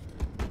 okay.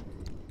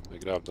 I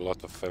grabbed a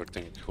lot of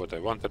everything what I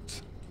wanted.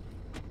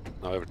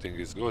 Now everything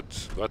is good.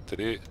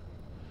 Battery.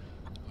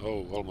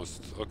 Oh,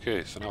 almost.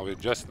 Okay, so now we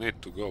just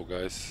need to go,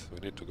 guys.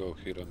 We need to go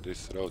here on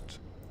this road.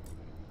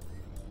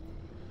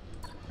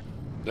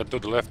 Then to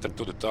the left and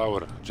to the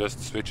tower. Just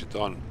switch it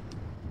on.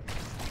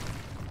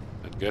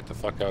 And get the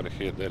fuck out of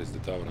here. There is the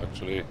tower,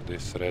 actually.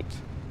 This red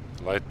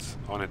light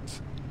on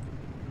it.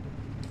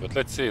 But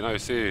let's see. Now you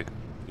see,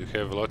 you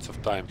have lots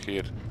of time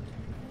here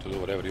to do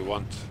whatever you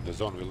want. The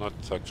zone will not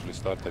actually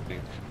start, I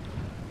think.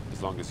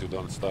 As long as you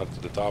don't start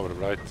the tower,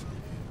 right?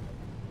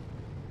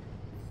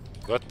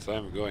 But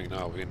I'm going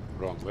now in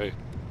wrong way.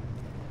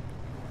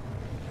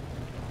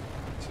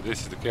 So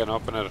this is the can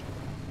opener.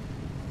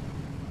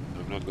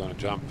 I'm not gonna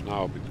jump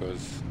now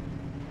because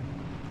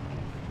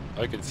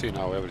I can see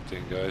now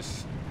everything,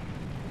 guys.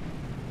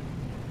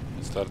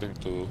 It's starting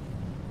to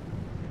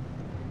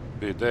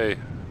be day.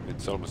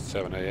 It's almost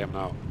 7 AM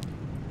now.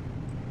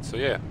 So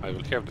yeah, I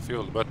will have the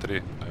fuel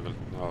battery. I will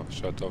now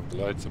shut off the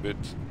lights a bit.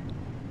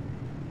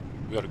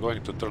 We are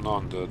going to turn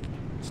on the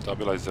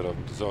stabilizer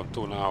of the zone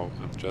 2 now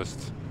and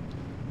just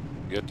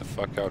get the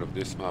fuck out of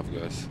this map,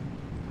 guys.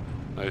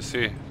 Now you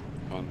see,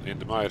 in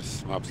the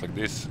Mires maps like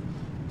this,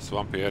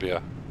 swampy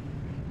area,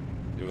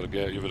 you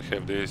will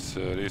have these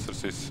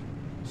resources,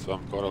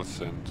 swamp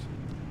corals and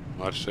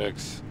marsh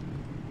eggs.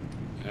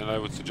 And I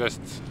would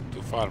suggest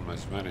to farm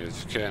as many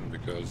as you can,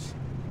 because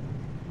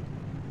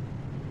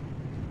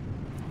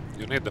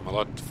you need them a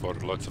lot for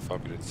lots of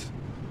upgrades.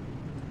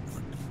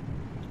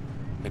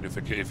 And if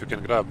you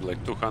can grab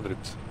like 200,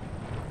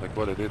 like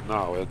what I did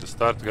now at the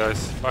start,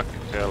 guys,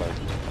 fucking hell,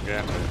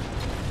 again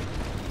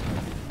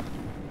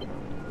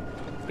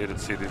I didn't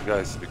see these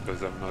guys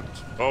because I'm not...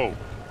 Oh!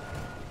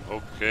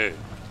 Okay.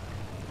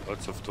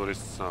 Lots of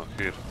tourists now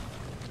here.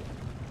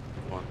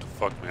 Want to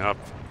fuck me up.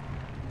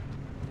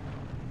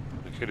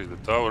 And here is the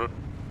tower.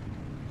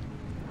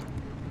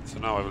 So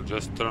now I will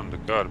just turn the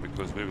car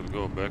because we will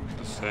go back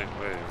the same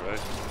way,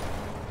 right?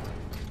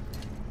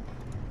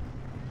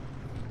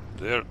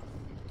 There.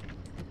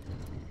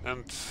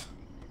 And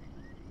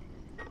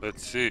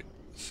let's see.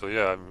 So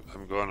yeah,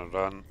 I'm gonna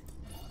run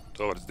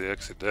towards the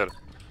exit there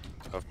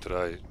after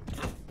I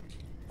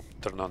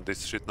turn on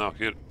this shit now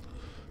here.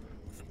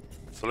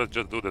 So let's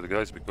just do that,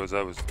 guys, because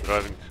I was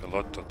driving a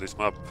lot on this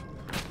map,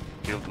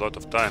 killed a lot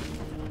of time.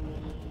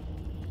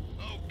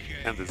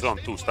 And the zone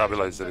 2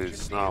 stabilizer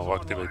is now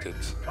activated.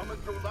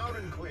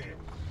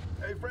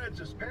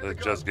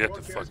 Let's just get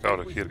the fuck out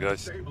of here,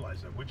 guys.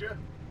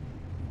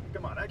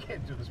 Come on, I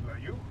can't do this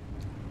without you.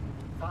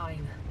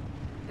 Fine.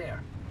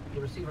 There.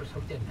 Your receiver's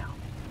hooked in now.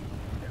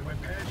 And we're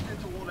patched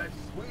into all that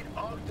sweet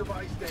ARC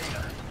device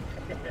data.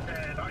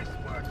 Nice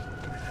work.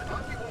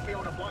 Hockey won't be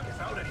able to block us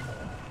out anymore.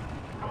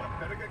 Well,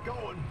 better get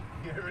going.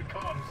 Here it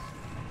comes.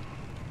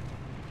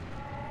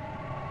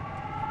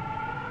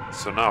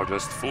 So now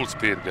just full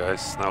speed,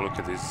 guys. Now look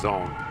at this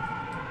zone.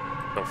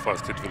 How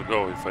fast it will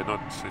go if I'm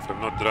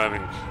not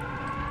driving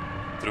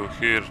through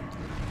here.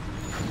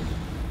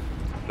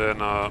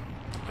 Then I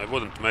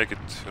wouldn't make it,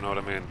 you know what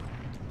I mean?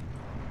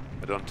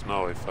 I don't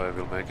know if I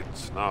will make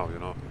it now, you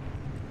know.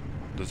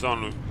 The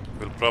zone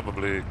will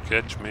probably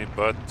catch me,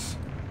 but...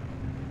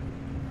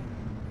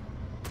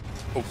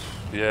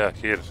 Oof, yeah,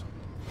 here.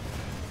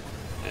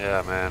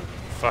 Yeah, man.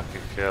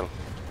 Fucking hell.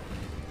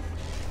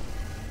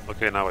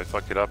 Okay, now I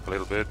fuck it up a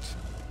little bit.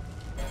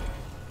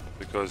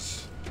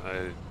 Because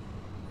I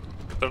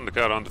turned the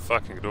car on the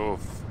fucking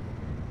roof.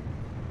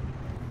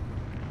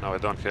 Now I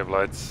don't have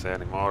lights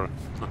anymore.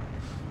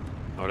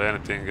 Or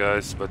anything,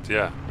 guys, but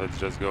yeah, let's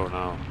just go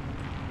now.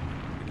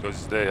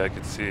 Because today I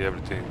can see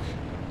everything.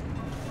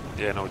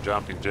 Yeah, no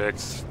jumping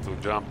jacks to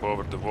jump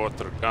over the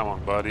water. Come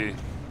on, buddy.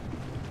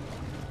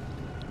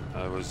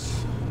 I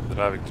was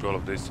driving through all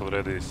of this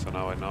already, so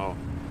now I know.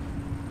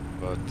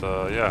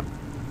 But yeah,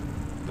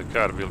 the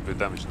car will be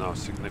damaged now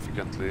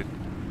significantly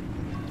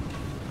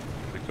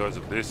because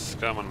of this.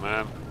 Come on,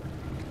 man.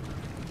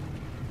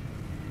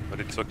 But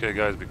it's okay,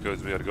 guys,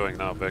 because we are going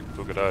now back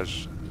to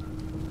garage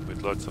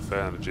with lots of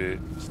energy,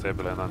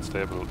 stable and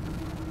unstable.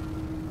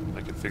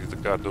 I can fix the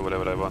car, do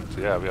whatever I want.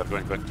 Yeah, we are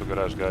going back to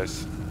garage,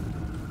 guys.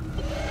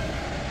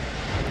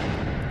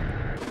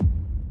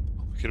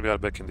 Here we are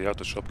back in the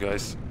auto shop,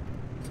 guys.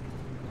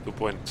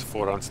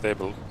 2.4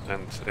 unstable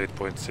and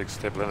 8.6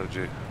 stable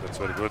energy. That's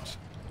very good.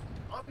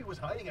 Was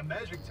hiding a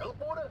magic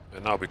teleporter?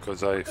 And now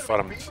because I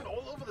farmed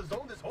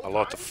a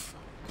lot of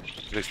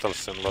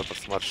crystals and a lot of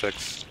smart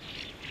checks,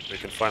 we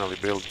can finally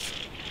build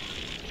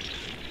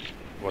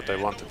what I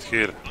wanted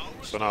here.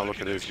 So now look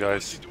at these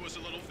guys.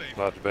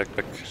 Large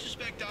backpack,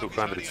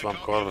 200 swamp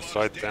corals,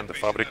 right, and the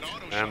fabric,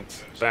 and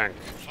bang.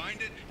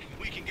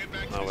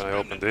 Now when I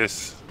open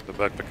this, the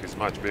backpack is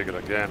much bigger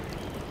again.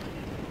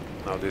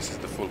 Now this is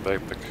the full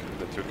backpack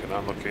that you can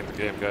unlock in the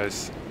game,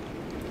 guys.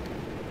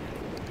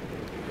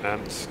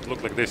 And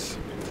look like this.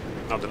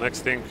 Now the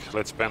next thing,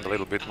 let's spend a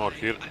little bit more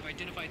here.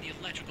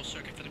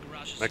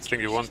 Next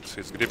thing you want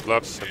is grip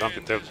gloves and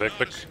anti-theft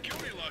backpack.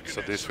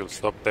 So this will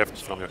stop theft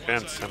from your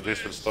hands, and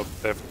this will stop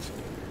theft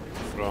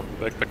from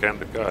backpack and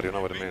the car, you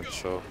know what I mean.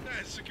 So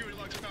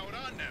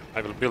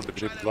I will build the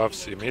grip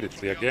gloves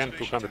immediately again,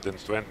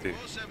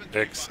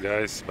 220x,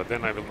 guys, but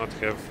then I will not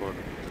have for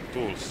the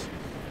tools.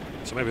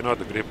 So maybe not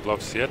the grip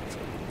gloves yet.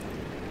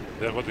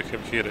 Then what we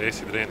have here,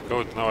 acid rain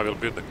coat. Now I will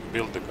build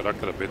the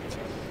character a bit.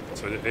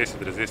 So the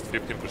acid resist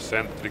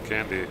 15%, 3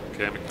 candy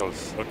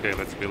chemicals. Okay,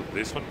 let's build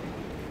this one.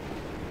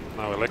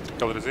 Now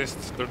electrical resist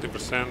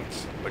 30%,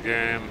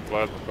 again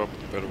plasma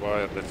copper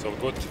wire, that's all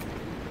good.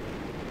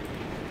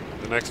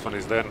 The next one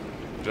is then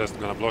just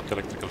gonna block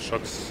electrical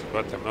shocks,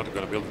 but I'm not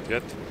gonna build it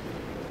yet.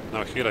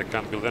 Now here I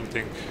can't build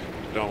anything,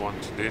 don't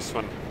want this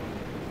one.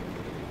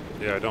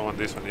 Yeah, I don't want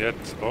this one yet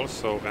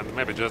also, and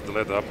maybe just the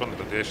lead apron,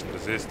 radiation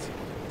resist.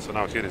 So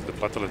now here is the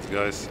platelets,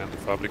 guys, and the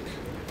fabric.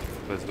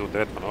 Let's do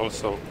that one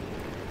also.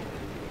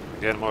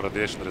 Again, more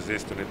radiation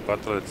resist, you need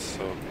platelets.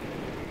 So,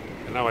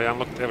 and now I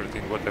unlocked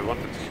everything what I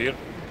wanted here.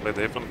 Lead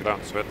apron,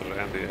 ground sweater,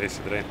 and the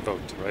acid rain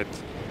coat,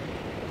 right?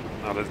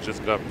 Now let's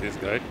just grab this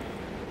guy.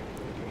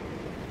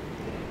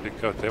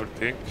 Pick out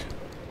everything.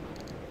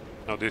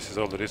 Now this is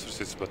all the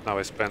resources, but now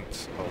I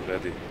spent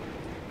already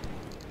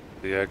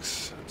the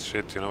eggs and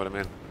shit, you know what I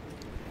mean?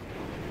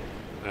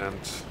 And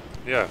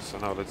yeah, so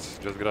now let's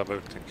just grab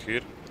everything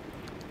here.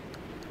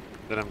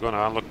 Then I'm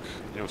gonna unlock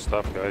new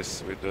stuff,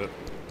 guys, with the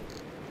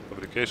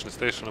fabrication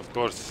station, of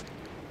course.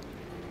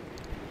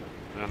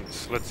 And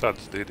let's add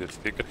the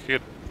sticker here.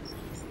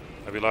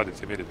 I will add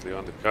it immediately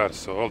on the car,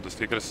 so all the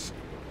stickers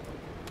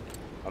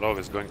are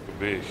always going to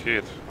be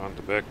here on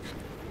the back.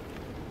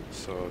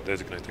 So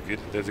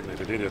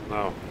designated idiot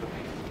now.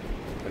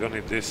 I don't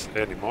need this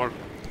anymore.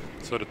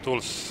 So the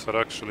tools are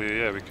actually,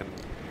 yeah, we can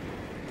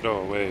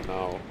throw away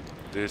now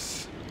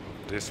this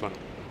one.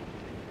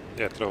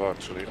 Yeah, throw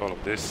actually all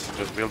of this,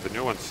 just build the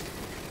new ones.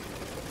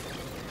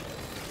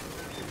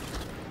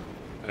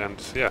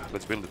 And yeah,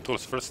 let's build the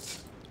tools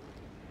first.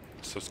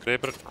 So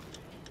scraper,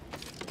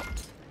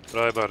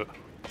 pry bar,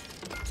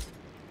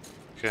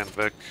 hand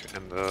back,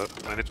 and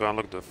I need to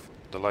unlock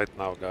the light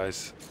now,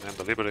 guys, and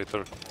the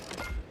Liberator.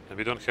 And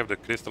we don't have the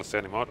crystals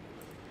anymore,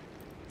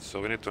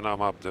 so we need to now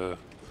map the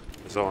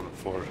zone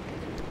for...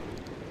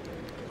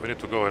 We need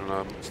to go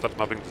and start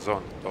mapping the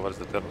zone towards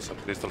the thermostat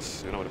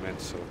crystals, you know what I mean?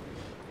 So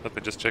let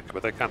me just check,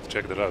 but I can't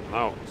check the route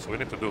now, so we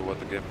need to do what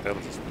the game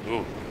tells us to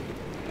do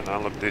and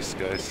unlock this,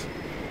 guys.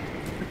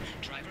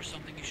 Driver,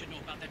 something you should know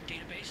about that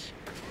database.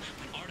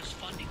 When artist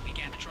funding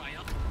began to dry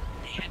up,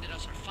 they handed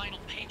us our final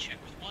paycheck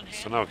with one hand.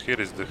 So now here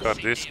is the hard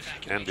disk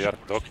and the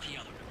arc dock.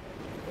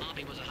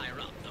 Bobby was a higher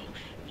up,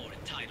 though, more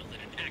entitled than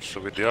an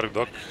actual. So with the arc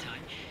dock,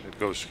 it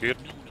goes here.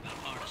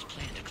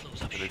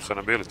 And it's an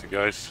ability,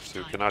 guys, so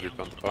you can add it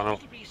on the panel.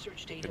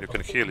 And you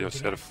can heal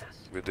yourself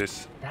with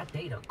this.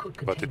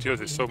 But it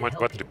uses so much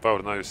battery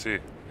power, now you see.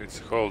 It's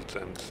hold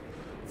and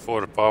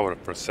 4 power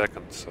per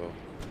second, so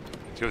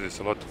it uses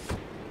a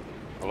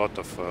lot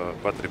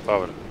of battery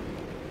power.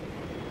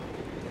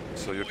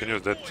 So you can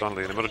use that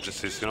only in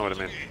emergencies, you know what I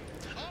mean.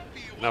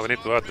 Now we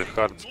need to add the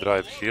hard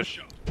drive here.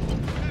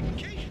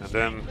 And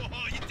then,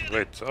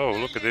 wait, oh,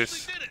 look at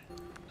this.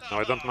 Now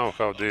I don't know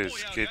how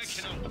these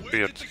kits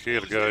appeared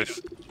here,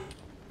 guys.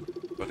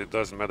 But it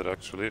doesn't matter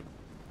actually.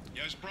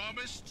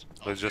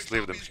 Let's just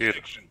leave them here.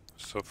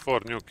 So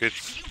 4 new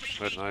kits,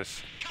 very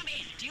nice.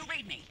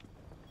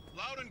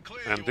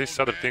 And this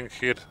other thing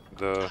here,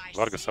 the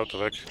Vargas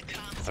Autovac,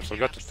 I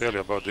forgot to tell you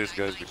about this,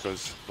 guys,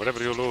 because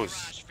whatever you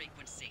lose,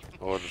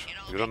 or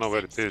you don't know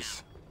where it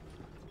is,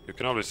 you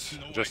can always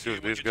just use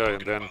this guy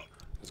and then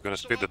it's gonna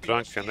speed the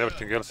trunk and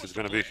everything else is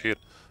gonna be here.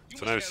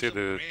 So now you see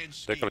the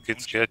decal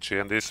kit sketchy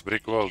and this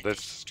brick wall,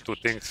 that's 2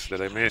 things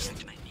that I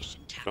missed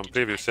from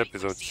previous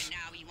episodes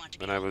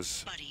when I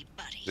was...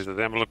 These are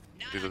them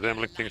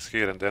look things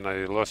here, and then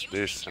I lost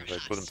this and I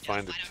couldn't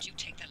find it.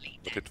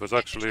 But it was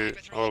actually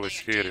always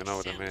here, you know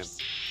what I mean.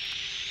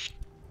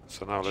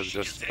 So now let's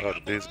just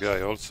add this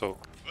guy also.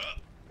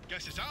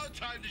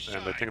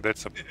 And I think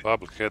that's a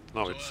bubble head.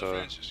 No, it's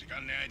a...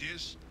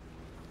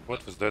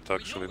 What was that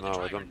actually now?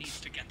 I don't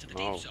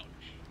know.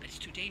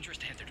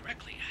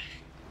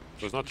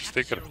 It was not a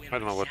sticker. I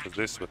don't know what was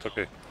this, but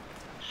okay.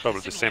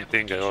 Probably the same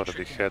thing I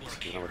already had,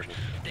 you know what I mean.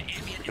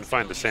 You can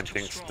find the same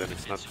things, then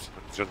it's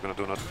just gonna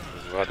do nothing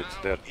when you add it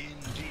there.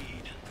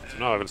 So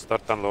now I will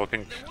start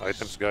unlocking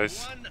items,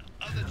 guys,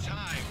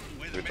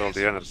 with all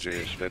the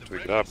energy that we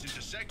grabbed.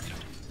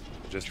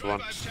 Just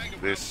want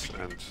this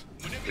and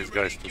these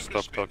guys to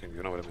stop talking,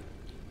 you know what I mean.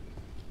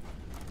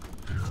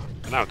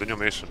 Now the new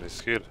mission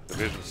is here, the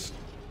visions.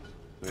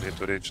 We need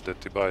to reach the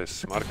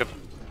Tobias marker,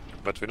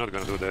 but we're not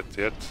gonna do that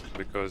yet,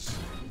 because...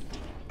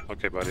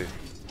 Okay, buddy.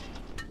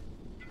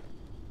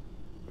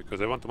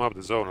 Because I want to map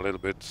the zone a little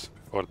bit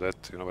before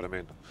that, you know what I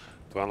mean,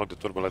 to unlock the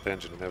turbolight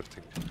engine and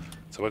everything.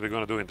 So what we're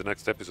gonna do in the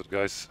next episode,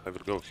 guys, I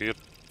will go here,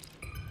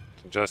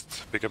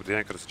 just pick up the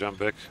anchors, jump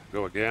back,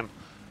 go again,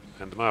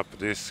 and map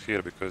this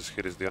here, because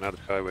here is the another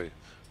highway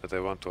that I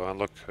want to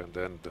unlock, and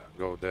then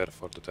go there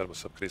for the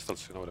thermostat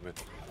crystals, you know what I mean.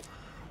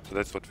 So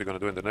that's what we're gonna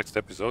do in the next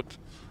episode.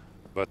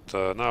 But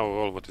now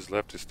all what is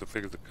left is to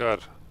fix the car,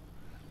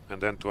 and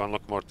then to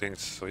unlock more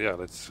things. So yeah,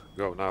 let's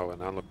go now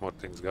and unlock more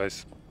things,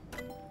 guys.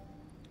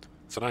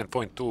 So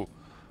 9.2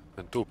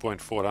 and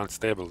 2.4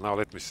 unstable. Now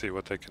let me see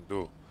what I can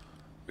do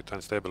with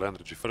unstable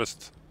energy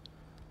first,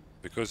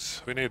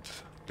 because we need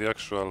the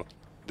actual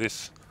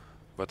this,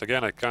 but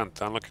again I can't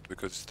unlock it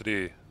because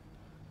it's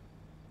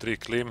 3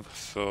 clean,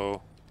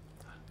 so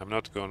I'm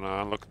not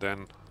gonna unlock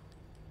then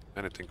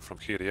anything from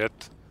here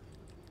yet.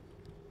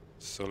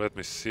 So let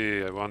me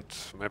see, I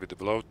want maybe the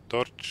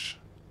blowtorch.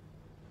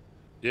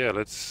 Yeah,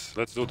 let's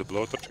do the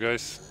blowtorch,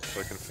 guys, so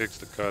I can fix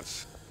the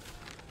cars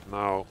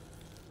now.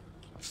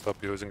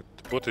 Stop using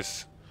the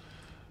putties.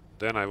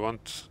 Then I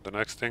want the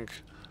next thing,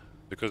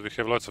 because we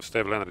have lots of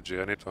stable energy.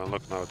 I need to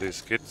unlock now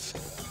these kits,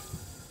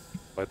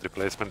 light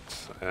replacement,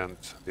 and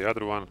the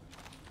other one.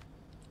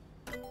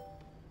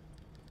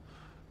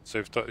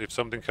 So if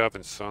something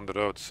happens on the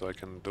road, so I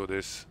can do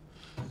this.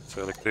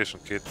 So electrician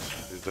kit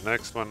is the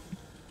next one.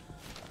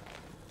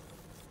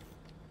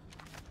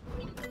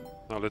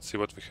 Now let's see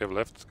what we have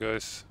left,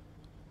 guys.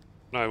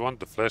 Now I want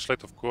the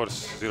flashlight, of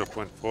course,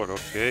 0.4,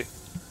 okay.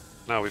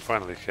 Now we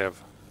finally have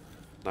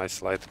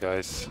nice light,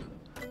 guys.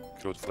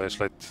 Crude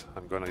flashlight.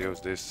 I'm gonna use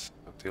this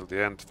until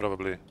the end,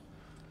 probably.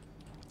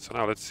 So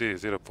now let's see,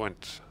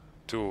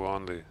 0.2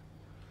 only.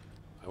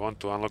 I want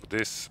to unlock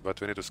this,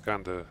 but we need to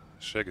scan the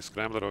Shaggy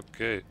Scrambler,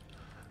 okay.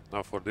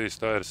 Now for these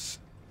tires,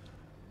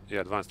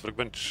 yeah, advanced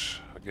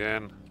workbench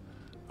again.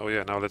 Oh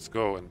yeah, now let's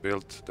go and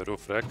build the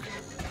roof rack.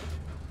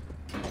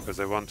 because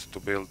I want to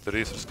build the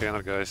resource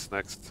scanner, guys,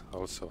 next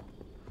also.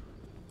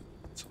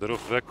 So the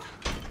roof rack,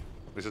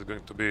 this is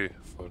going to be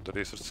for the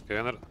resource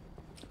scanner.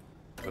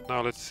 But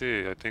now let's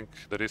see, I think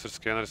the resource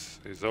scanners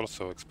is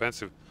also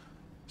expensive.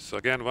 So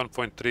again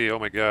 1.3, oh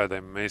my god,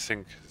 I'm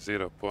missing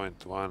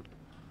 0.1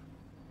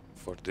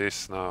 for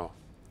this now.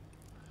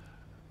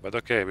 But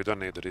okay, we don't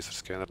need the resource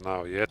scanner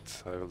now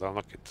yet, I will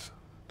unlock it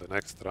the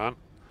next run.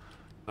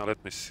 Now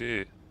let me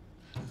see.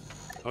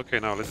 Okay,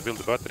 now let's build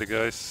the battery,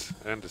 guys,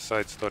 and the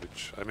side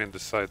storage. I mean the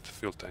side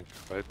fuel tank,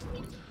 right?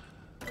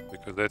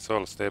 Because that's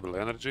all stable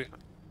energy.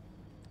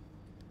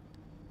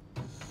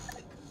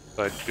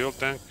 Side fuel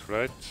tank,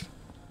 right?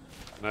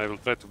 And I will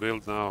try to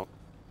build now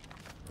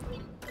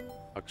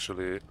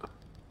actually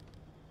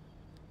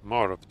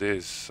more of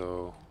these,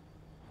 so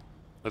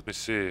let me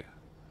see.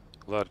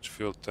 Large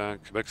fuel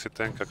tank, backseat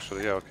tank,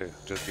 actually, yeah, okay,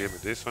 just give me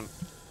this one.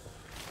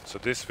 So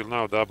this will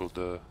now double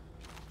the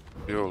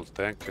fuel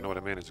tank, you know what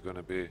I mean, it's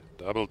gonna be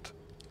doubled.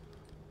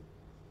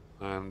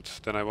 And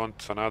then I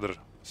want another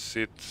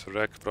seat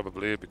rack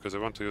probably, because I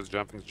want to use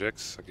jumping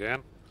jacks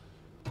again.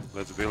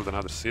 Let's build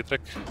another seat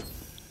rack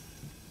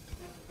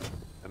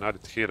and add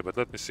it here, but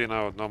let me see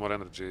now, no more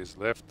energy is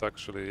left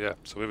actually, yeah,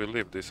 so we will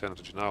leave this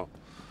energy now.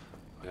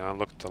 I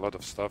unlocked a lot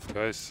of stuff,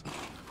 guys.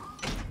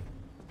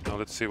 Now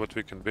let's see what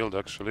we can build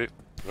actually,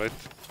 right?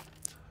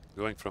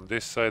 Going from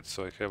this side,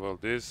 so I have all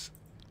these.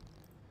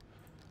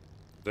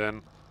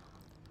 Then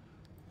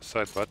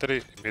side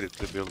battery,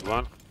 immediately build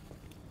one.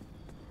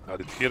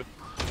 Add it here.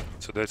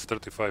 So that's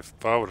 35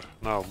 power,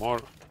 now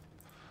more.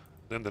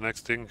 Then the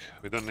next thing,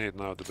 we don't need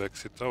now the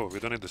backseat. Oh, we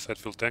don't need the side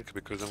fuel tank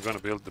because I'm gonna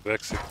build the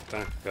backseat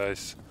tank,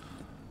 guys.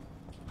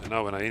 And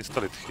now when I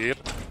install it here,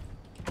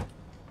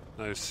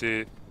 now you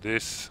see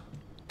this.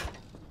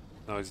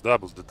 Now it's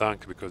doubled the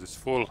tank because it's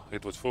full.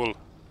 It was full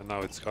and now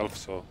it's half,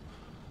 so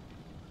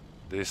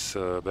this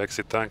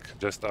backseat tank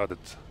just added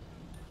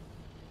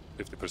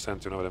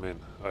 50%, you know what I mean?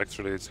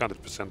 Actually it's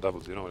 100%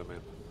 doubled, you know what I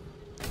mean?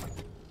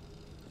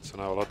 So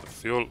now a lot of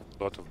fuel,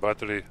 a lot of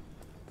battery.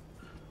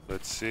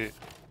 Let's see.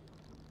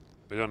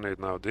 We don't need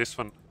now this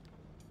one.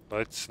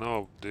 Lights,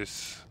 no,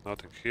 this,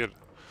 nothing here.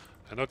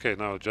 And okay,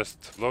 now just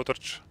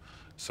blowtorch.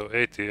 So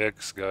 80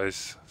 eggs,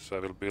 guys. So I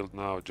will build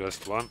now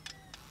just one.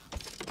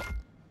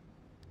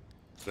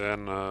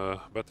 Then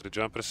battery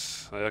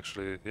jumpers. I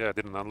actually, yeah, I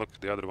didn't unlock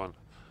the other one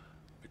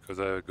because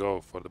I go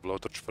for the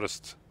blowtorch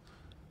first.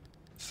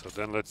 So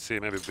then let's see,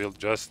 maybe build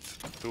just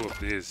two of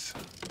these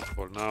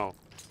for now.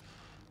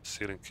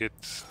 Sealing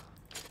kit.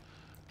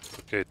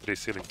 Okay, 3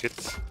 sealing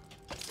kits.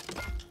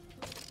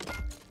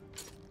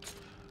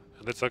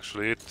 And that's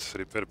actually it.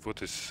 Repair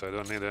putties. I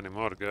don't need any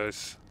more,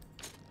 guys.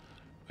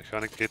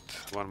 Mechanic kit,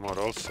 one more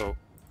also.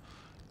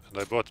 And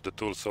I bought the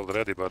tools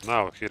already, but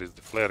now here is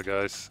the flare,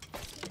 guys.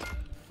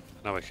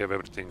 Now I have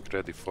everything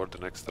ready for the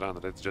next run.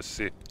 Let's just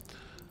see.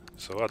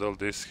 So add all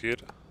this here.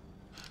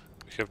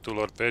 We have 2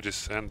 lore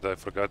pages and I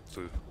forgot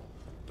to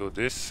do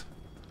this.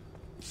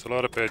 So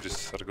lore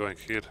pages are going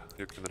here.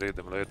 You can read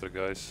them later,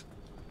 guys.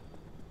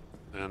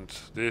 And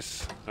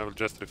this I will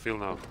just refill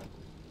now.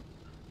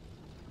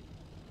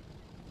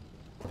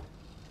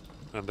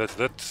 And that's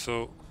that.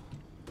 So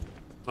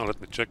now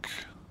let me check.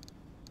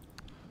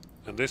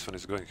 And this one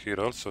is going here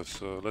also.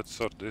 So let's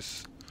sort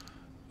this.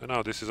 And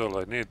now this is all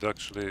I need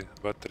actually.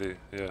 Battery,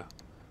 yeah.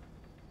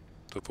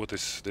 To put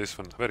this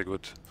one. Very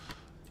good.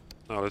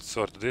 Now let's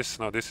sort this.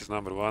 Now this is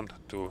number 1,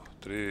 2,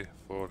 3,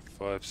 4,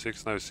 5,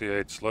 6. Now you see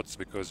 8 slots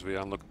because we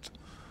unlocked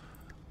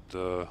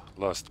the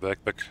last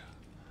backpack.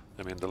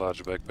 I mean the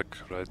large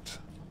backpack, right?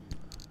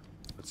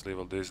 Let's leave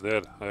all this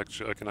there. I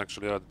can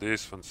actually add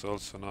these ones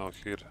also now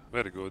here.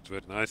 Very good,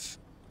 very nice.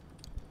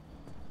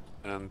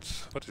 And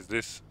what is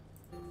this?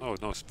 Oh,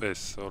 no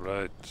space,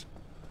 alright.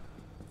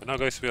 And now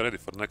guys, we are ready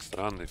for next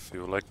run. If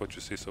you like what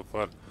you see so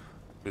far,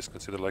 please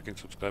consider liking,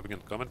 subscribing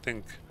and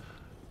commenting.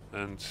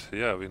 And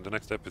yeah, in the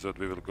next episode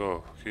we will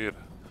go here.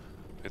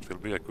 It will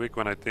be a quick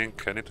one, I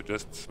think. I need to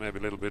just maybe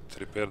a little bit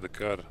repair the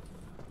car.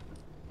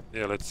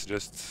 Yeah, let's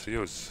just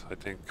use, I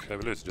think, I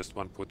will use just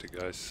one putty,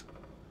 guys.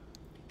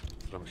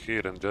 From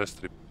here and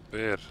just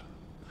repair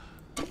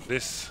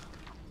this.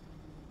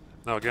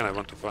 Now again I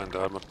want to find the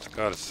armored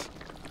cars.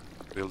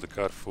 Build the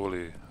car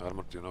fully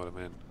armored, you know what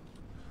I mean.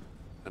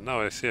 And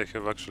now I see I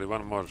have actually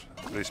one more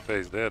free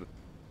space there.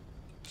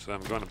 So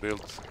I'm gonna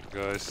build,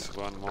 guys,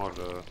 one more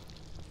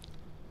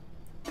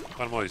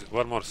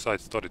side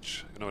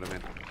storage, you know what I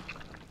mean.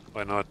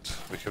 Why not?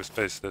 We have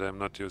space that I'm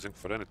not using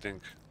for anything.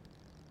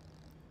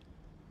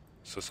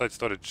 So side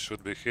storage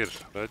should be here,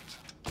 right?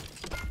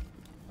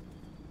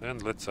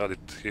 And let's add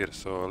it here,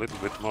 so a little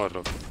bit more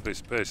of free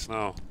space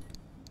now.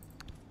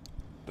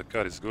 The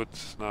car is good,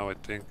 now I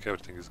think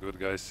everything is good,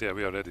 guys. Yeah,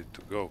 we are ready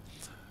to go.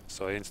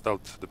 So I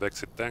installed the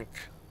backseat tank.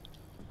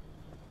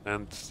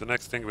 And the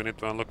next thing we need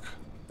to unlock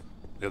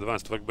the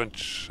advanced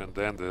workbench and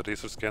then the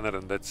resource scanner,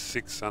 and that's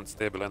 6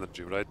 unstable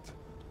energy, right?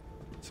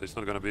 So it's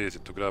not gonna be easy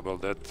to grab all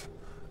that.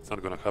 It's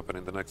not gonna happen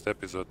in the next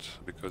episode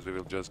because we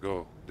will just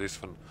go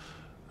this one.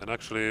 And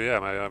actually, yeah,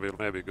 I will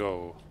maybe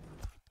go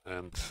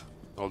and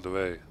all the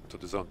way to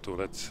the zone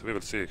 2. We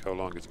will see how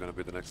long it's gonna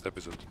be the next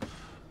episode.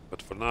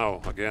 But for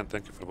now, again,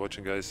 thank you for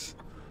watching, guys.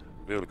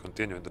 We will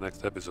continue in the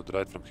next episode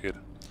right from here.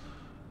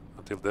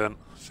 Until then,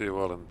 see you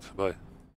all and bye.